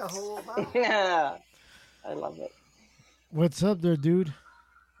that's a whole vibe. Yeah. I love it. What's up there, dude?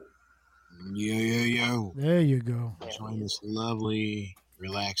 Yo. There you go. Enjoying this lovely,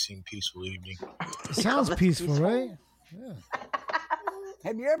 relaxing, peaceful evening. It sounds peaceful, right? Yeah.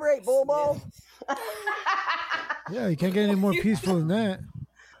 Have you ever ate bull balls? Yeah, you can't get any more peaceful than that.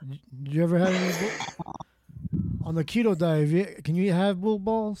 Did you ever have any on the keto diet? Can you have bull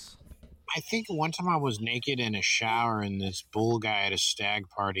balls? I think one time I was naked in a shower and this bull guy at a stag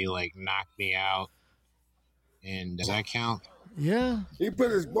party knocked me out. And does that count? Yeah. He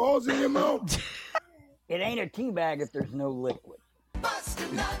put his balls in your mouth? It ain't a tea bag if there's no liquid.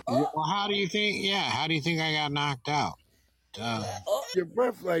 Well, how do you think? Yeah, how do you think I got knocked out? Your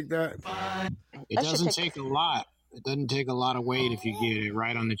breath like that. It doesn't take a lot. It doesn't take a lot of weight if you get it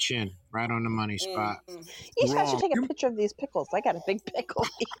right on the chin, right on the money spot. You guys should take a picture of these pickles. I got a big pickle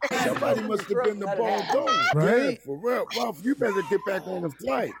here. Somebody must have been the ball dog. Right? Yeah, for real. Ralph, you better get back on the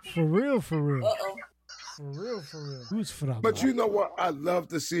flight. For real. For real. Who's from? But you know what? I love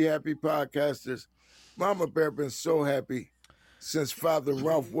to see happy podcasters. Mama Bear been so happy since Father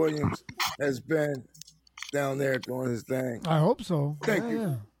Ralph Williams has been down there doing his thing. I hope so. Thank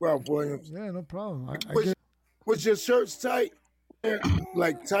you, Ralph Williams. Yeah, no problem. Was your shirts tight?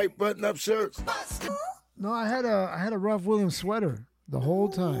 Like tight button-up shirts? No, I had a Ralph Williams sweater the whole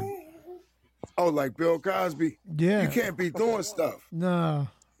time. Oh, like Bill Cosby? Yeah. You can't be doing stuff. Nah,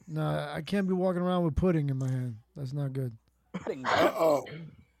 I can't be walking around with pudding in my hand. That's not good. Uh-oh.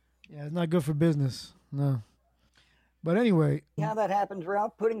 Yeah, it's not good for business. No. But anyway. How that happens,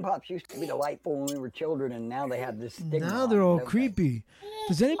 Ralph? Pudding pops used to be delightful when we were children, and now they have this stigma. Now they're all creepy.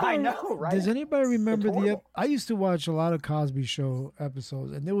 Does anybody? I know, right? Does anybody remember I used to watch a lot of Cosby Show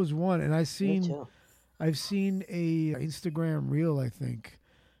episodes, and there was one, and I've seen a Instagram reel, I think,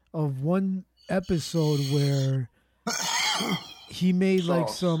 of one episode where he made like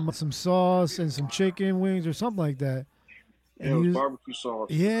some sauce and some chicken wings or something like that. And it was barbecue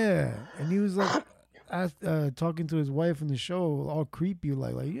sauce. Yeah, and he was like. Talking to his wife in the show, all creepy,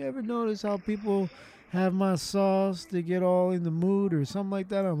 like you ever notice how people have my sauce to get all in the mood or something like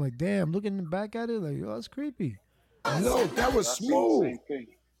that? I'm like, damn, looking back at it, like, oh, that's creepy. No, that was smooth.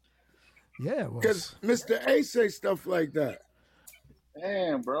 Yeah, because Mr. A say stuff like that.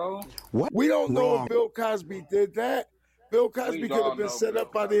 Damn, bro. What? We don't know if Bill Cosby did that. Bill Cosby could have been set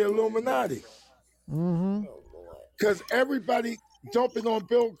up by the Illuminati. Mm-hmm. Because everybody jumping on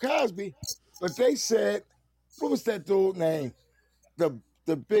Bill Cosby. But they said, what was that dude's name? The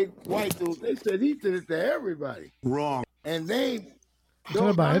big white dude. They said he did it to everybody. Wrong. And they talking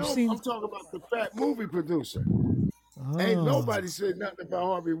about Epstein? I'm talking about the fat movie producer. Oh. Ain't nobody said nothing about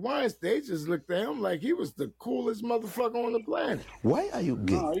Harvey Weinstein. They just looked at him like he was the coolest motherfucker on the planet. Why are you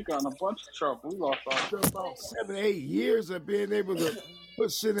gay? No, he got in a bunch of trouble. We lost After about 7, 8 years of being able to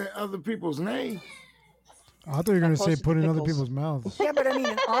put shit in other people's names. I thought you were going to say put in other people's mouths. Yeah, but I mean,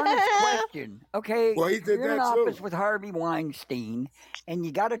 an honest question. Okay, well, he did you're in that office too. with Harvey Weinstein, and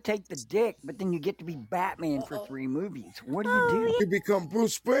you got to take the dick, but then you get to be Batman for 3 movies. What do you do? You become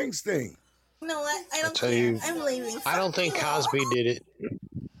Bruce Springsteen. You know what? I don't tell you, I'm leaving. I don't think Cosby did it.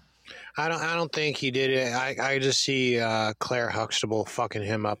 I don't think he did it. I just see Claire Huxtable fucking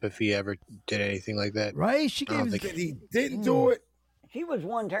him up if he ever did anything like that. Right? She gave he didn't do it. She was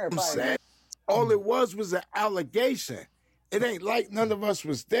one I'm terrified. saying, all it was an allegation. It ain't like none of us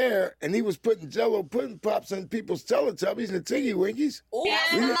was there, and he was putting Jello pudding pops in people's Teletubbies and Tiggy Winkies.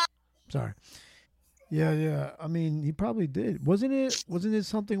 Sorry. Yeah. I mean, he probably did. Wasn't it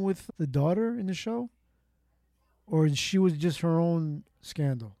something with the daughter in the show? Or she was just her own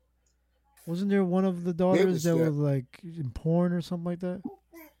scandal? Wasn't there one of the daughters that was like in porn or something like that?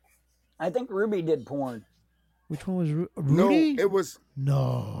 I think Ruby did porn. Which one was Rudy? No, it was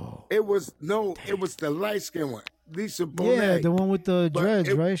no. It was the light skinned one, Lisa Bonet. Yeah, the one with the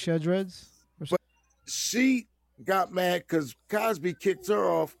dreads, right? She had dreads. But she got mad because Cosby kicked her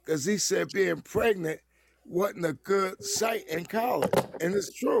off because he said being pregnant wasn't a good sight in college, and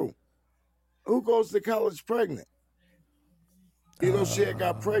it's true. Who goes to college pregnant? You know, she had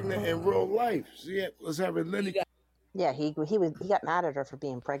got pregnant in real life. She was having Lenny. Yeah, he got mad at her for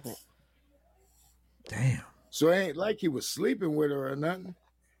being pregnant. Damn. So it ain't like he was sleeping with her or nothing.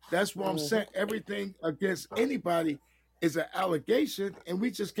 That's why I'm saying everything against anybody is an allegation, and we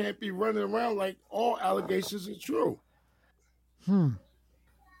just can't be running around like all allegations are true.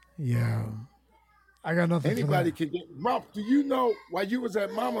 Yeah. I got nothing. Anybody can get. Ralph, do you know while you was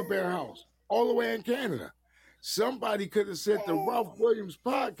at Mama Bear house, all the way in Canada. Somebody could have said the Ralph Williams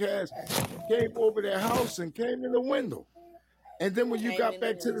podcast came over their house and came in the window. And then when you got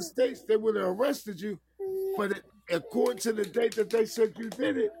back to the States, they would have arrested you. But according to the date that they said you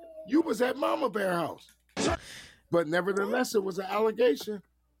did it, you was at Mama Bear house. But nevertheless, it was an allegation.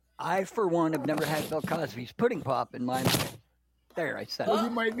 I, for one, have never had Bill Cosby's pudding pop in my mouth. There, I said. Well,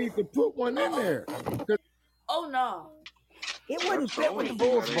 you might need to put one in there. Oh no, it wouldn't fit with the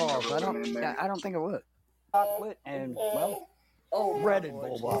bull's balls. I don't think it would. Chocolate and breaded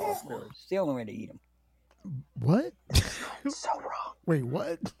bull balls. It's the only way to eat them. What? It's so wrong. Wait,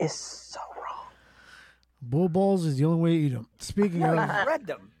 what? It's so wrong. Bull balls is the only way to eat them. Speaking of, you bread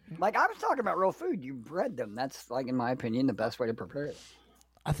them. Like I was talking about real food. You bread them. That's like, in my opinion, the best way to prepare it.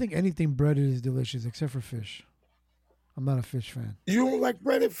 I think anything breaded is delicious except for fish. I'm not a fish fan. You don't like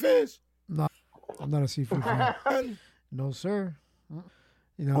breaded fish? No, I'm not a seafood fan. No, sir.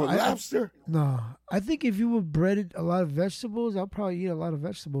 You know, lobster? No, I think if you were breaded a lot of vegetables, I'll probably eat a lot of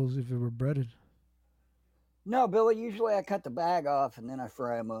vegetables if it were breaded. No, Billy. Usually I cut the bag off and then I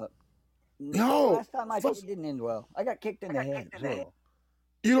fry them up. No. Last time I did, it didn't end well. I got kicked in the head. So.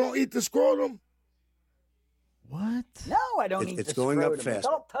 You don't eat the scrotum? What? No, I don't eat the scrotum. It's going up fast. It's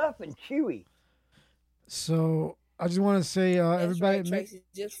all tough and chewy. So I just want to say, everybody, right, Tracy,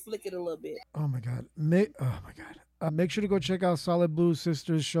 just flick it a little bit. Oh my God! Make sure to go check out Solid Blue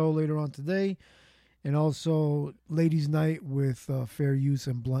Sisters show later on today, and also Ladies Night with Fair Use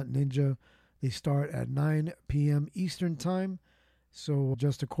and Blunt Ninja. They start at 9 p.m. Eastern time, so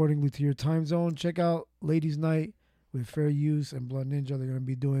just accordingly to your time zone, check out Ladies Night with Fair Use and Blunt Ninja. They're going to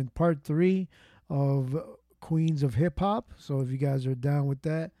be doing part 3 of Queens of Hip Hop. So if you guys are down with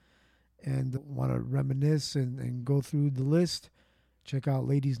that and want to reminisce and go through the list, check out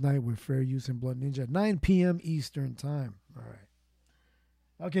Ladies Night with Fair Use and Blunt Ninja at 9 p.m. Eastern time. All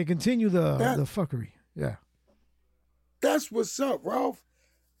right. Okay, continue the fuckery. Yeah. That's what's up, Ralph.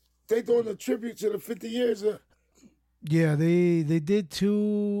 They doing a tribute to the 50 years of... Yeah, they did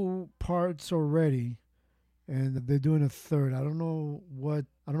 2 parts already, and they're doing a third. I don't know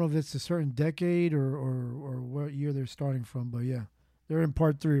if it's a certain decade or what year they're starting from, but yeah, they're in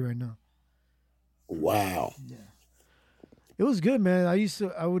part 3 right now. Wow. Yeah. It was good, man.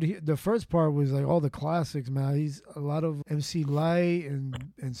 I would hear the first part was like all the classics, man. A lot of MC Light and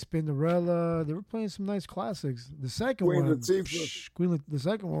Spinderella. They were playing some nice classics. The second Queen one, Latifah. The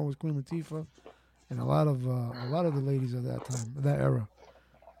second one was Queen Latifah, and a lot of the ladies of that time, that era.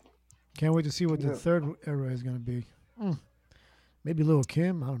 Can't wait to see what the third era is going to be. Maybe Lil'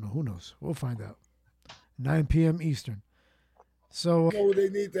 Kim. I don't know. Who knows? We'll find out. 9 p.m. Eastern. So you know what they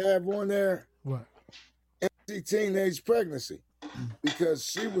need to have on there? What? MC Teenage Pregnancy. Because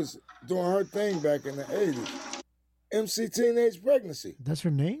she was doing her thing back in the 80s. MC Teenage Pregnancy. That's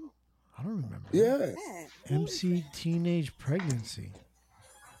her name? I don't remember. Yeah. MC Teenage Pregnancy.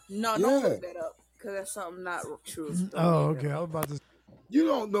 No, don't look that up because that's something not true. Oh, okay. I was about to. You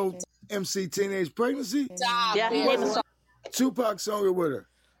don't know MC Teenage Pregnancy? Stop. Yeah, Tupac sung it with her.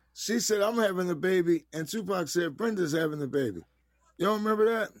 She said, "I'm having a baby," and Tupac said, "Brenda's having a baby." You don't remember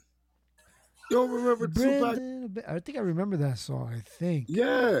that? You don't remember Tupac? I think I remember that song. I think.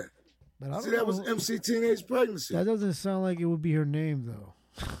 Yeah. But I See, that was MC Teenage Pregnancy. That doesn't sound like it would be her name, though.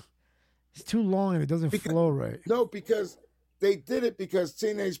 It's too long and it doesn't flow right. No, because they did it because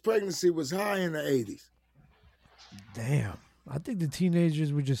Teenage Pregnancy was high in the 80s. Damn. I think the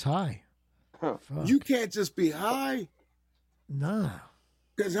teenagers were just high. Huh. You can't just be high. Nah.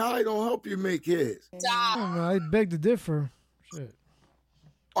 Because high don't help you make kids. I don't know. I beg to differ. Shit.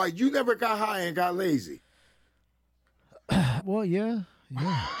 All right, you never got high and got lazy. Well, yeah.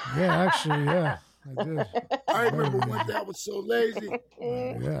 Actually, yeah. I did. I remember one day I was so lazy.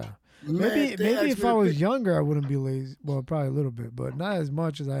 Yeah. Man, maybe if I was younger, I wouldn't be lazy. Well, probably a little bit, but not as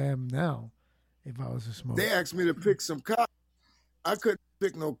much as I am now. If I was to smoke, they asked me to pick some cotton. I couldn't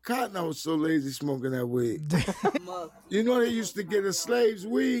pick no cotton. I was so lazy smoking that weed. You know they used to get a slave's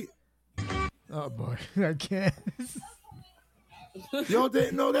weed. Oh boy, I can't. Y'all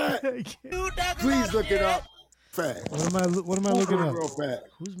didn't know that? Please look it up fast. What am I looking up? Real fast.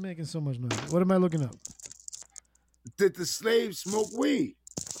 Who's making so much noise? What am I looking up? Did the slaves smoke weed?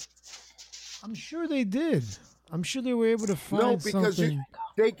 I'm sure they did. I'm sure they were able to find something.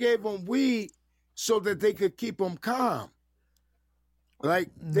 They gave them weed so that they could keep them calm. Like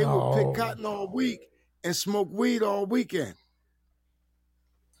they would pick cotton all week and smoke weed all weekend.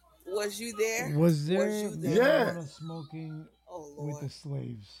 Was you there? Was there? Yeah. Smoking with the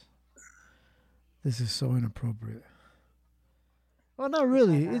slaves. This is so inappropriate. Well, not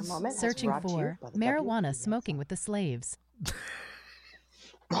really. It's searching for marijuana smoking with the slaves.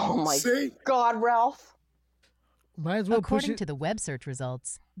 Oh my See? God, Ralph. Might as well According push to it. the web search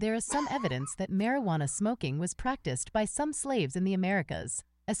results, there is some evidence that marijuana smoking was practiced by some slaves in the Americas,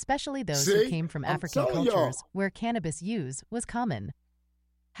 especially those who See? came from I'm African telling cultures y'all. where cannabis use was common.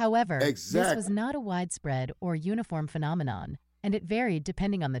 However, this was Exactly. not a widespread or uniform phenomenon, and it varied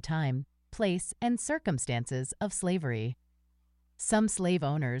depending on the time, place, and circumstances of slavery. Some slave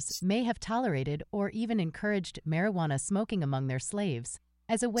owners may have tolerated or even encouraged marijuana smoking among their slaves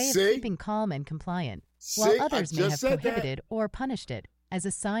as a way of See? keeping calm and compliant, See? while I others may have just said that. prohibited or punished it as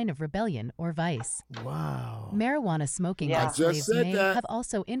a sign of rebellion or vice. Wow. Marijuana smoking Yeah. by I just slaves said may that. have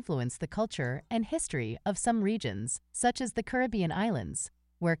also influenced the culture and history of some regions, such as the Caribbean islands,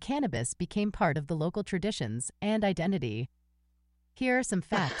 where cannabis became part of the local traditions and identity. Here are some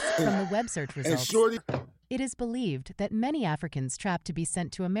facts from the web search And results. Shorty, It is believed that many Africans trapped to be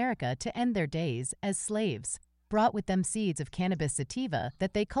sent to America to end their days as slaves brought with them seeds of cannabis sativa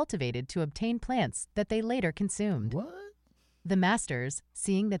that they cultivated to obtain plants that they later consumed. What? The masters,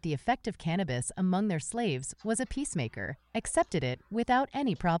 seeing that the effect of cannabis among their slaves was a peacemaker, accepted it without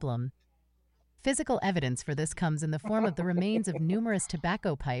any problem. Physical evidence for this comes in the form of the remains of numerous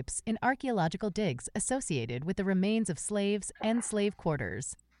tobacco pipes in archaeological digs associated with the remains of slaves and slave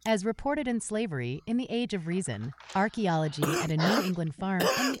quarters. As reported in Slavery in the Age of Reason, Archaeology at a New England Farm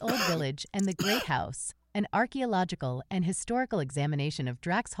in the Old Village and the Great House, an archaeological and historical examination of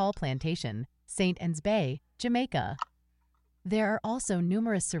Drax Hall Plantation, St. Anne's Bay, Jamaica. There are also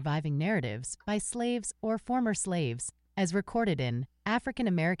numerous surviving narratives by slaves or former slaves, as recorded in African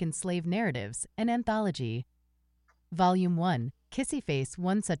American Slave Narratives, an anthology. Volume 1, Kissy Face,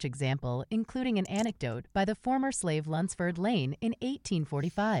 one such example, including an anecdote by the former slave Lunsford Lane in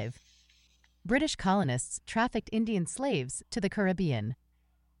 1845. British colonists trafficked Indian slaves to the Caribbean.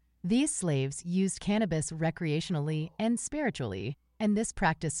 These slaves used cannabis recreationally and spiritually, and this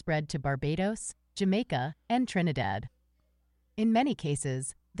practice spread to Barbados, Jamaica, and Trinidad. In many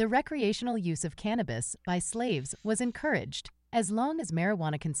cases, the recreational use of cannabis by slaves was encouraged as long as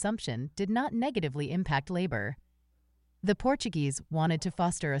marijuana consumption did not negatively impact labor. The Portuguese wanted to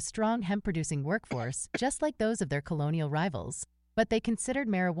foster a strong hemp-producing workforce just like those of their colonial rivals, but they considered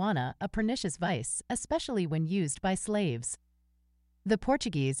marijuana a pernicious vice, especially when used by slaves. The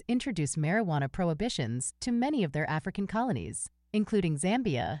Portuguese introduced marijuana prohibitions to many of their African colonies, including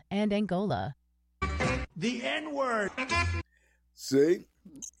Zambia and Angola. The N-word. see?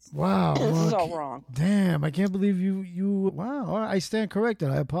 Wow. This is all okay. wrong. Damn, I can't believe you. Wow. All right, I stand corrected.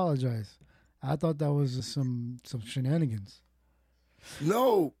 I apologize. I thought that was some shenanigans.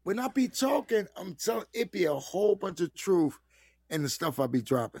 No, when I be talking, I'm telling it be a whole bunch of truth in the stuff I be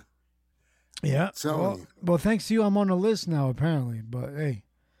dropping. Yeah. Telling you. Well, thanks to you, I'm on the list now, apparently. But hey,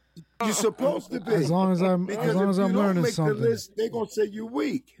 You're supposed to be. as long as I'm Because if you learning don't make something. the list, they're gonna say you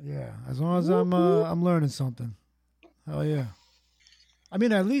weak. Yeah, as long as I'm learning something. Hell yeah. I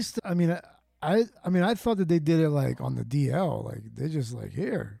mean, at least I thought that they did it like on the DL, like they just like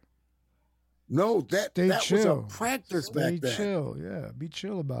here. No, that Stay was chill. a practice Stay back then. chill, yeah. Be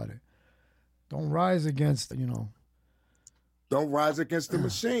chill about it. Don't rise against, Don't rise against the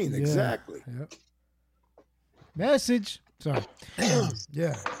machine. Yeah, Exactly. Yep. Message. Sorry.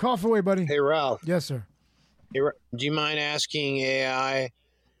 Yeah. Cough away, buddy. Hey, Ralph. Yes, sir. Hey, do you mind asking AI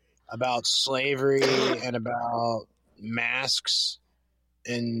about slavery and about masks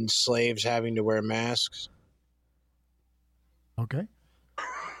and slaves having to wear masks? Okay.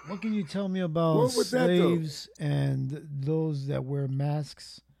 What can you tell me about What would that do? slaves and those that wear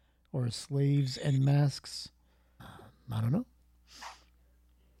masks or slaves and masks? I don't know.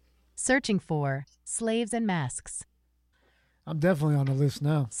 Searching for slaves and masks. I'm definitely on the list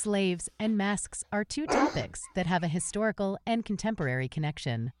now. Slaves and masks are two topics that have a historical and contemporary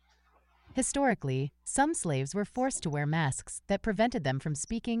connection. Historically, some slaves were forced to wear masks that prevented them from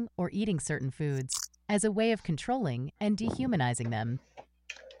speaking or eating certain foods as a way of controlling and dehumanizing them.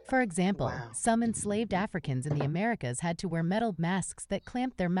 For example, some enslaved Africans in the Americas had to wear metal masks that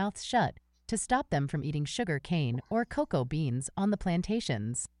clamped their mouths shut to stop them from eating sugar cane or cocoa beans on the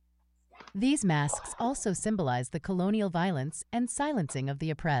plantations. These masks also symbolize the colonial violence and silencing of the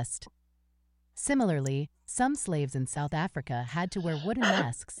oppressed. Similarly, some slaves in South Africa had to wear wooden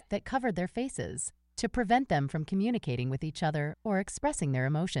masks that covered their faces to prevent them from communicating with each other or expressing their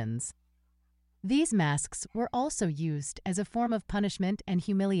emotions. These masks were also used as a form of punishment and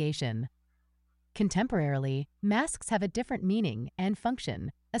humiliation. Contemporarily, masks have a different meaning and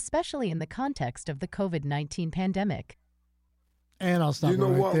function, especially in the context of the COVID-19 pandemic. And I'll stop You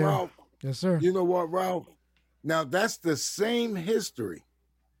know right what, there. Ralph? Yes, sir. You know what, Ralph? Now that's the same history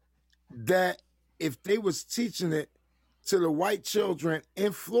that if they was teaching it to the white children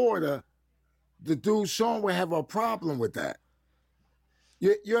in Florida, the dude Sean would have a problem with that.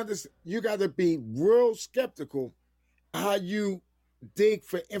 You understand? You got to be real skeptical how you dig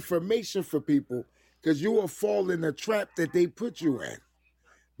for information for people, because you will fall in the trap that they put you in.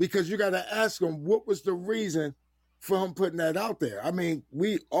 Because you got to ask them, what was the reason for him putting that out there? I mean,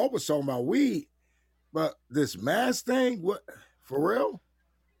 we always talking about weed, but this mask thing, what, for real?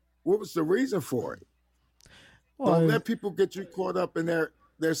 What was the reason for it? Well, Don't let people get you caught up in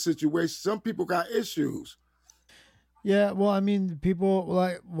their situation. Some people got issues. Yeah, well, I mean, people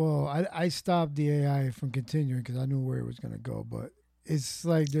I stopped the AI from continuing because I knew where it was going to go, but it's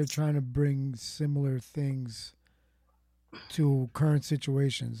like they're trying to bring similar things to current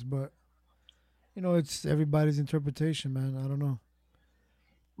situations, but it's everybody's interpretation, man. I don't know.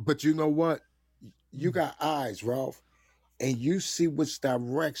 But you know what? You got eyes, Ralph, and you see which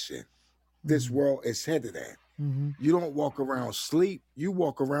direction this world is headed at. Mm-hmm. You don't walk around sleep, you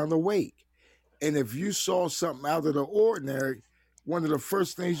walk around awake. And if you saw something out of the ordinary, one of the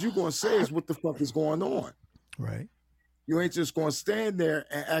first things you're going to say is, what the fuck is going on? Right. You ain't just going to stand there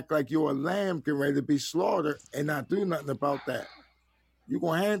and act like you're a lamb getting ready to be slaughtered and not do nothing about that. You're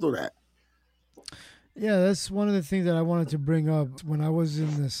going to handle that. Yeah, that's one of the things that I wanted to bring up. When I was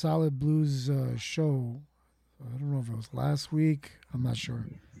in the Solid Blues show, I don't know if it was last week, I'm not sure.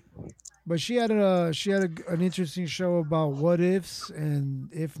 But she had an interesting show about what ifs and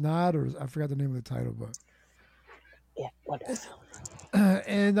if not, or I forgot the name of the title, but yeah, what if?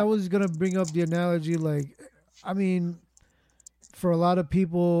 And I was gonna bring up the analogy, like, I mean, for a lot of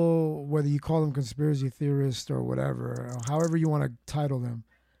people, whether you call them conspiracy theorists or whatever, or however you want to title them,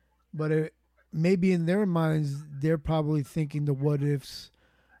 but maybe in their minds they're probably thinking the what ifs,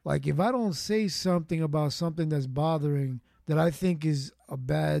 like, if I don't say something about something that's bothering that I think is a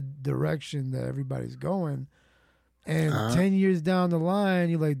bad direction that everybody's going, and 10 years down the line,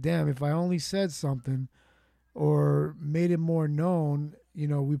 you're like, damn, if I only said something or made it more known,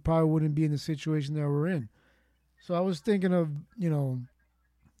 we probably wouldn't be in the situation that we're in. So I was thinking of,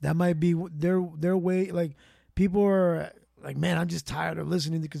 that might be their way. Like, people are like, man, I'm just tired of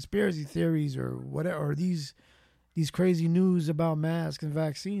listening to conspiracy theories or whatever, or these crazy news about masks and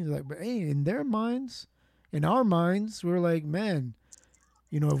vaccines. Like, but hey, in their minds, in our minds, we're like, man,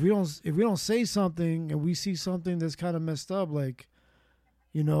 if we don't say something and we see something that's kind of messed up, like,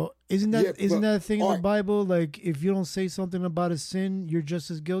 isn't that a thing in the Bible? Like, if you don't say something about a sin, you're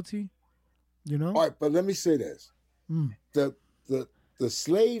just as guilty. All right, but let me say this: the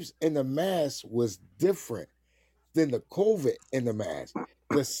slaves in the mask was different than the COVID in the mask.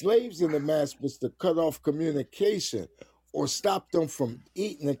 The slaves in the mask was to cut off communication or stop them from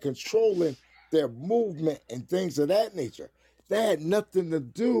eating and controlling their movement and things of that nature. That had nothing to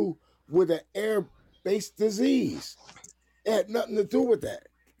do with an air-based disease. It had nothing to do with that.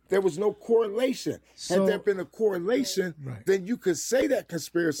 There was no correlation. Had there been a correlation, then you could say that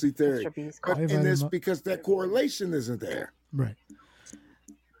conspiracy theory. But in this, because that correlation isn't there. Right.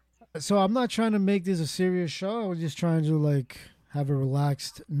 So I'm not trying to make this a serious show. I was just trying to, like, have a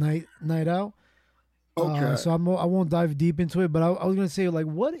relaxed night out. Okay. So I won't dive deep into it, but I was going to say, like,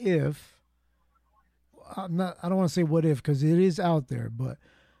 what if, I don't want to say what if, because it is out there, but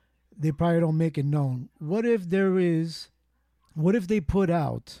they probably don't make it known. What if they put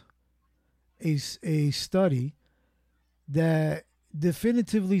out a study that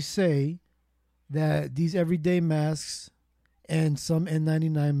definitively say that these everyday masks and some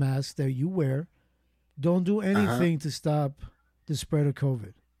N95 masks that you wear don't do anything to stop the spread of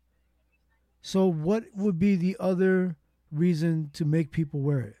COVID? So what would be the other reason to make people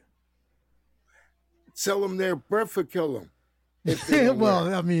wear it? Tell them their breath would kill them.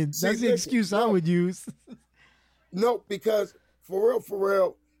 Well, I mean, that's the excuse I would use. No, because for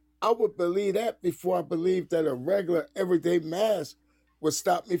real, I would believe that before I believe that a regular everyday mask would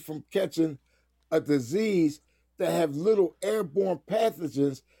stop me from catching a disease that have little airborne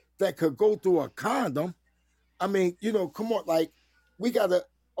pathogens that could go through a condom. I mean, come on, like, we gotta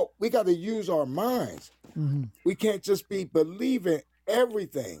use our minds. Mm-hmm. We can't just be believing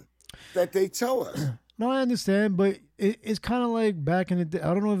everything that they tell us. No, I understand, but it's kind of like back in the day.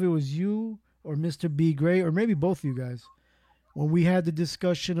 I don't know if it was you or Mr. B. Gray or maybe both of you guys, when we had the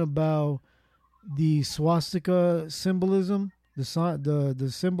discussion about the swastika symbolism, the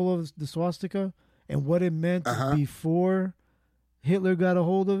symbol of the swastika, and what it meant before Hitler got a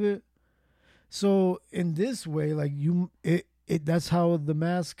hold of it. So in this way, like, that's how the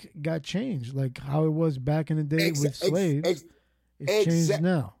mask got changed, like how it was back in the day with slaves. It's changed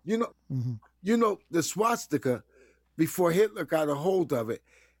now. The swastika, before Hitler got a hold of it,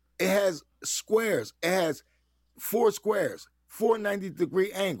 it has squares. It has 4 squares, 4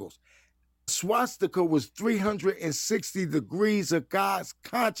 90-degree angles. Swastika was 360 degrees of God's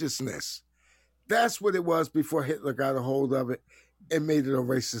consciousness. That's what it was before Hitler got a hold of it and made it a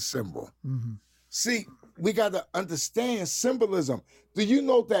racist symbol. Mm-hmm. See, we got to understand symbolism. Do you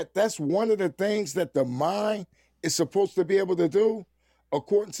know that that's one of the things that the mind is supposed to be able to do?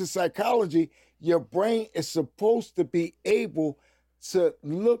 According to psychology, your brain is supposed to be able to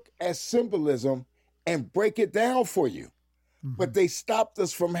look at symbolism and break it down for you. Mm-hmm. But they stopped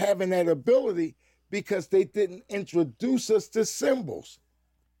us from having that ability because they didn't introduce us to symbols.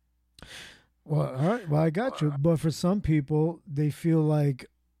 Well, all right. Well, I got you. But for some people, they feel like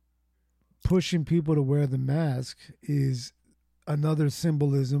pushing people to wear the mask is another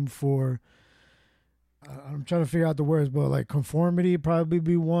symbolism for, I'm trying to figure out the words, but like conformity probably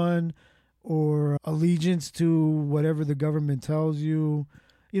be one, or allegiance to whatever the government tells you.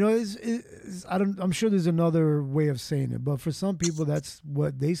 You know, I'm sure there's another way of saying it, but for some people, that's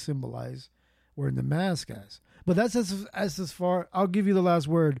what they symbolize wearing the mask as. But that's as far. I'll give you the last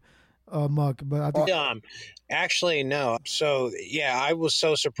word, Muck. But I think actually no. So yeah, I was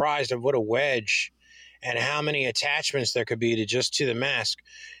so surprised of what a wedge and how many attachments there could be to the mask.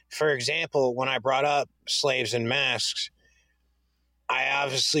 For example, when I brought up slaves and masks, I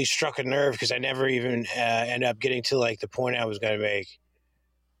obviously struck a nerve because I never even ended up getting to like the point I was going to make.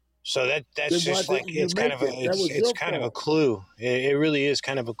 So that's just like it's kind of a clue. It really is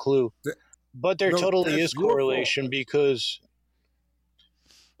kind of a clue. But there totally is correlation because.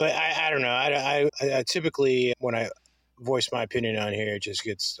 But I don't know. I typically when I voice my opinion on here, it just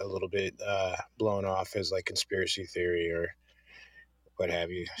gets a little bit blown off as like conspiracy theory or what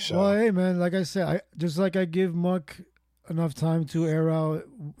have you. So. Well, hey man, like I said, I give Muck enough time to air out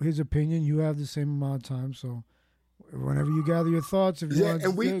his opinion. You have the same amount of time, so whenever you gather your thoughts, if you want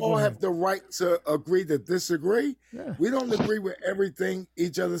and we all have the right to agree to disagree. Yeah. We don't agree with everything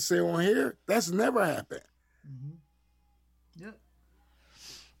each other say on here. That's never happened. Mm-hmm. Yeah,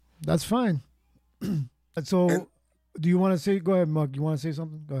 that's fine. So, do you want to say? Go ahead, Muck. You want to say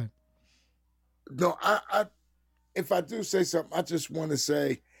something? Go ahead. No, I if I do say something, I just want to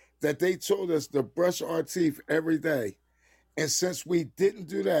say that they told us to brush our teeth every day. And since we didn't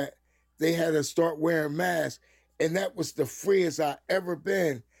do that, they had to start wearing masks. And that was the freest I ever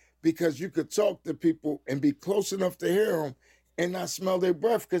been because you could talk to people and be close enough to hear them and not smell their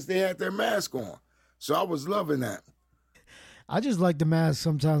breath because they had their mask on. So I was loving that. I just like the mask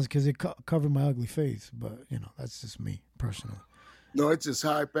sometimes because it covered my ugly face. But, you know, that's just me personally. No, it just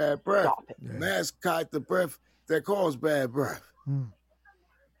hide bad breath. Yeah. Mask hide the breath that cause bad breath. Hmm.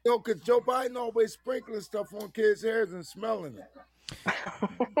 You know, because Joe Biden always sprinkling stuff on kids' hairs and smelling it.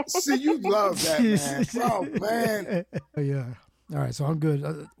 See, you love that, man. Oh, man. Yeah. All right, so I'm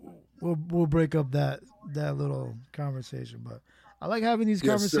good. We'll break up that little conversation, but I like having these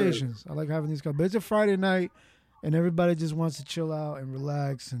conversations. Sir. I like having these conversations. But it's a Friday night, and everybody just wants to chill out and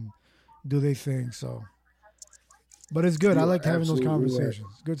relax and do their thing. So, but it's good. I like having those conversations.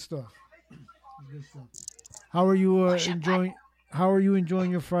 Right. Good stuff. Good stuff. How are you enjoying? How are you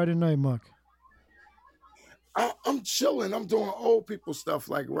enjoying your Friday night, Muck? I'm chilling. I'm doing old people stuff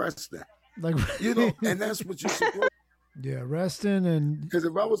like resting. And that's what you're supposed to. Yeah, resting and. Because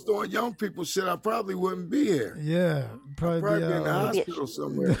if I was doing young people shit, I probably wouldn't be here. Yeah, probably be in the hospital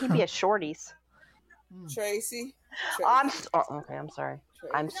somewhere. He'd be at Shorty's. Tracy. Okay, I'm sorry.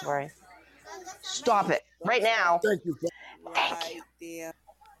 I'm sorry. Stop it right now. Thank you. Thank you.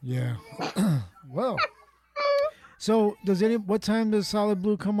 Yeah. Well. So what time does Solid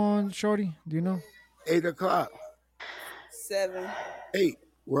Blue come on, Shorty? Do you know? 8 o'clock. 7. 8,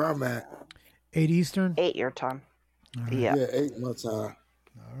 where I'm at. 8 Eastern? 8 your time. Right. Yeah. Yeah, 8 my time.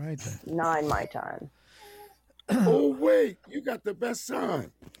 All right then. 9 my time. Oh wait, you got the best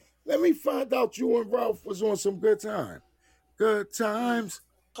time. Let me find out you and Ralph was on some good time. Good times.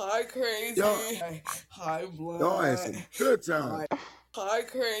 Hi, Crazy. Hi, Blood. Y'all had some good times. Hi,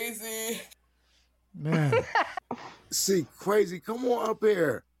 Crazy. Man. See, Crazy, come on up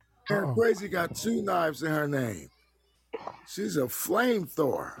here. Crazy got 2 knives in her name. She's a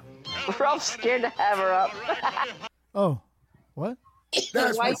flamethrower. Ralph's scared to have her up. Oh, what?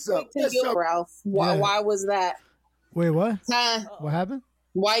 That's what's up. What's up, Ralph? Why was that? Wait, what? Huh? What happened?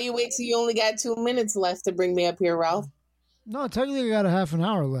 Why you wait till you only got 2 minutes left to bring me up here, Ralph? No, technically I got a half an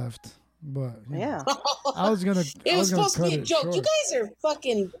hour left. But yeah, I was gonna. It was supposed to be a joke. Short. You guys are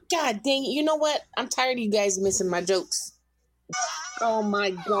fucking. God dang it! You know what? I'm tired of you guys missing my jokes. Oh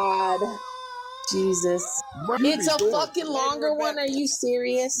my god, Jesus! It's a fucking longer one. Are you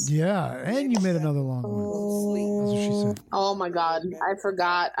serious? Yeah, and you made another long one. That's what she said. Oh my god, I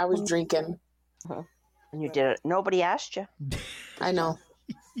forgot. I was drinking. And you did it. Nobody asked you. I know.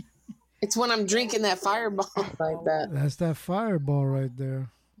 It's when I'm drinking that Fireball like that. That's that Fireball right there.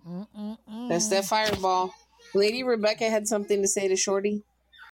 That's that Fireball. Lady Rebecca had something to say to Shorty.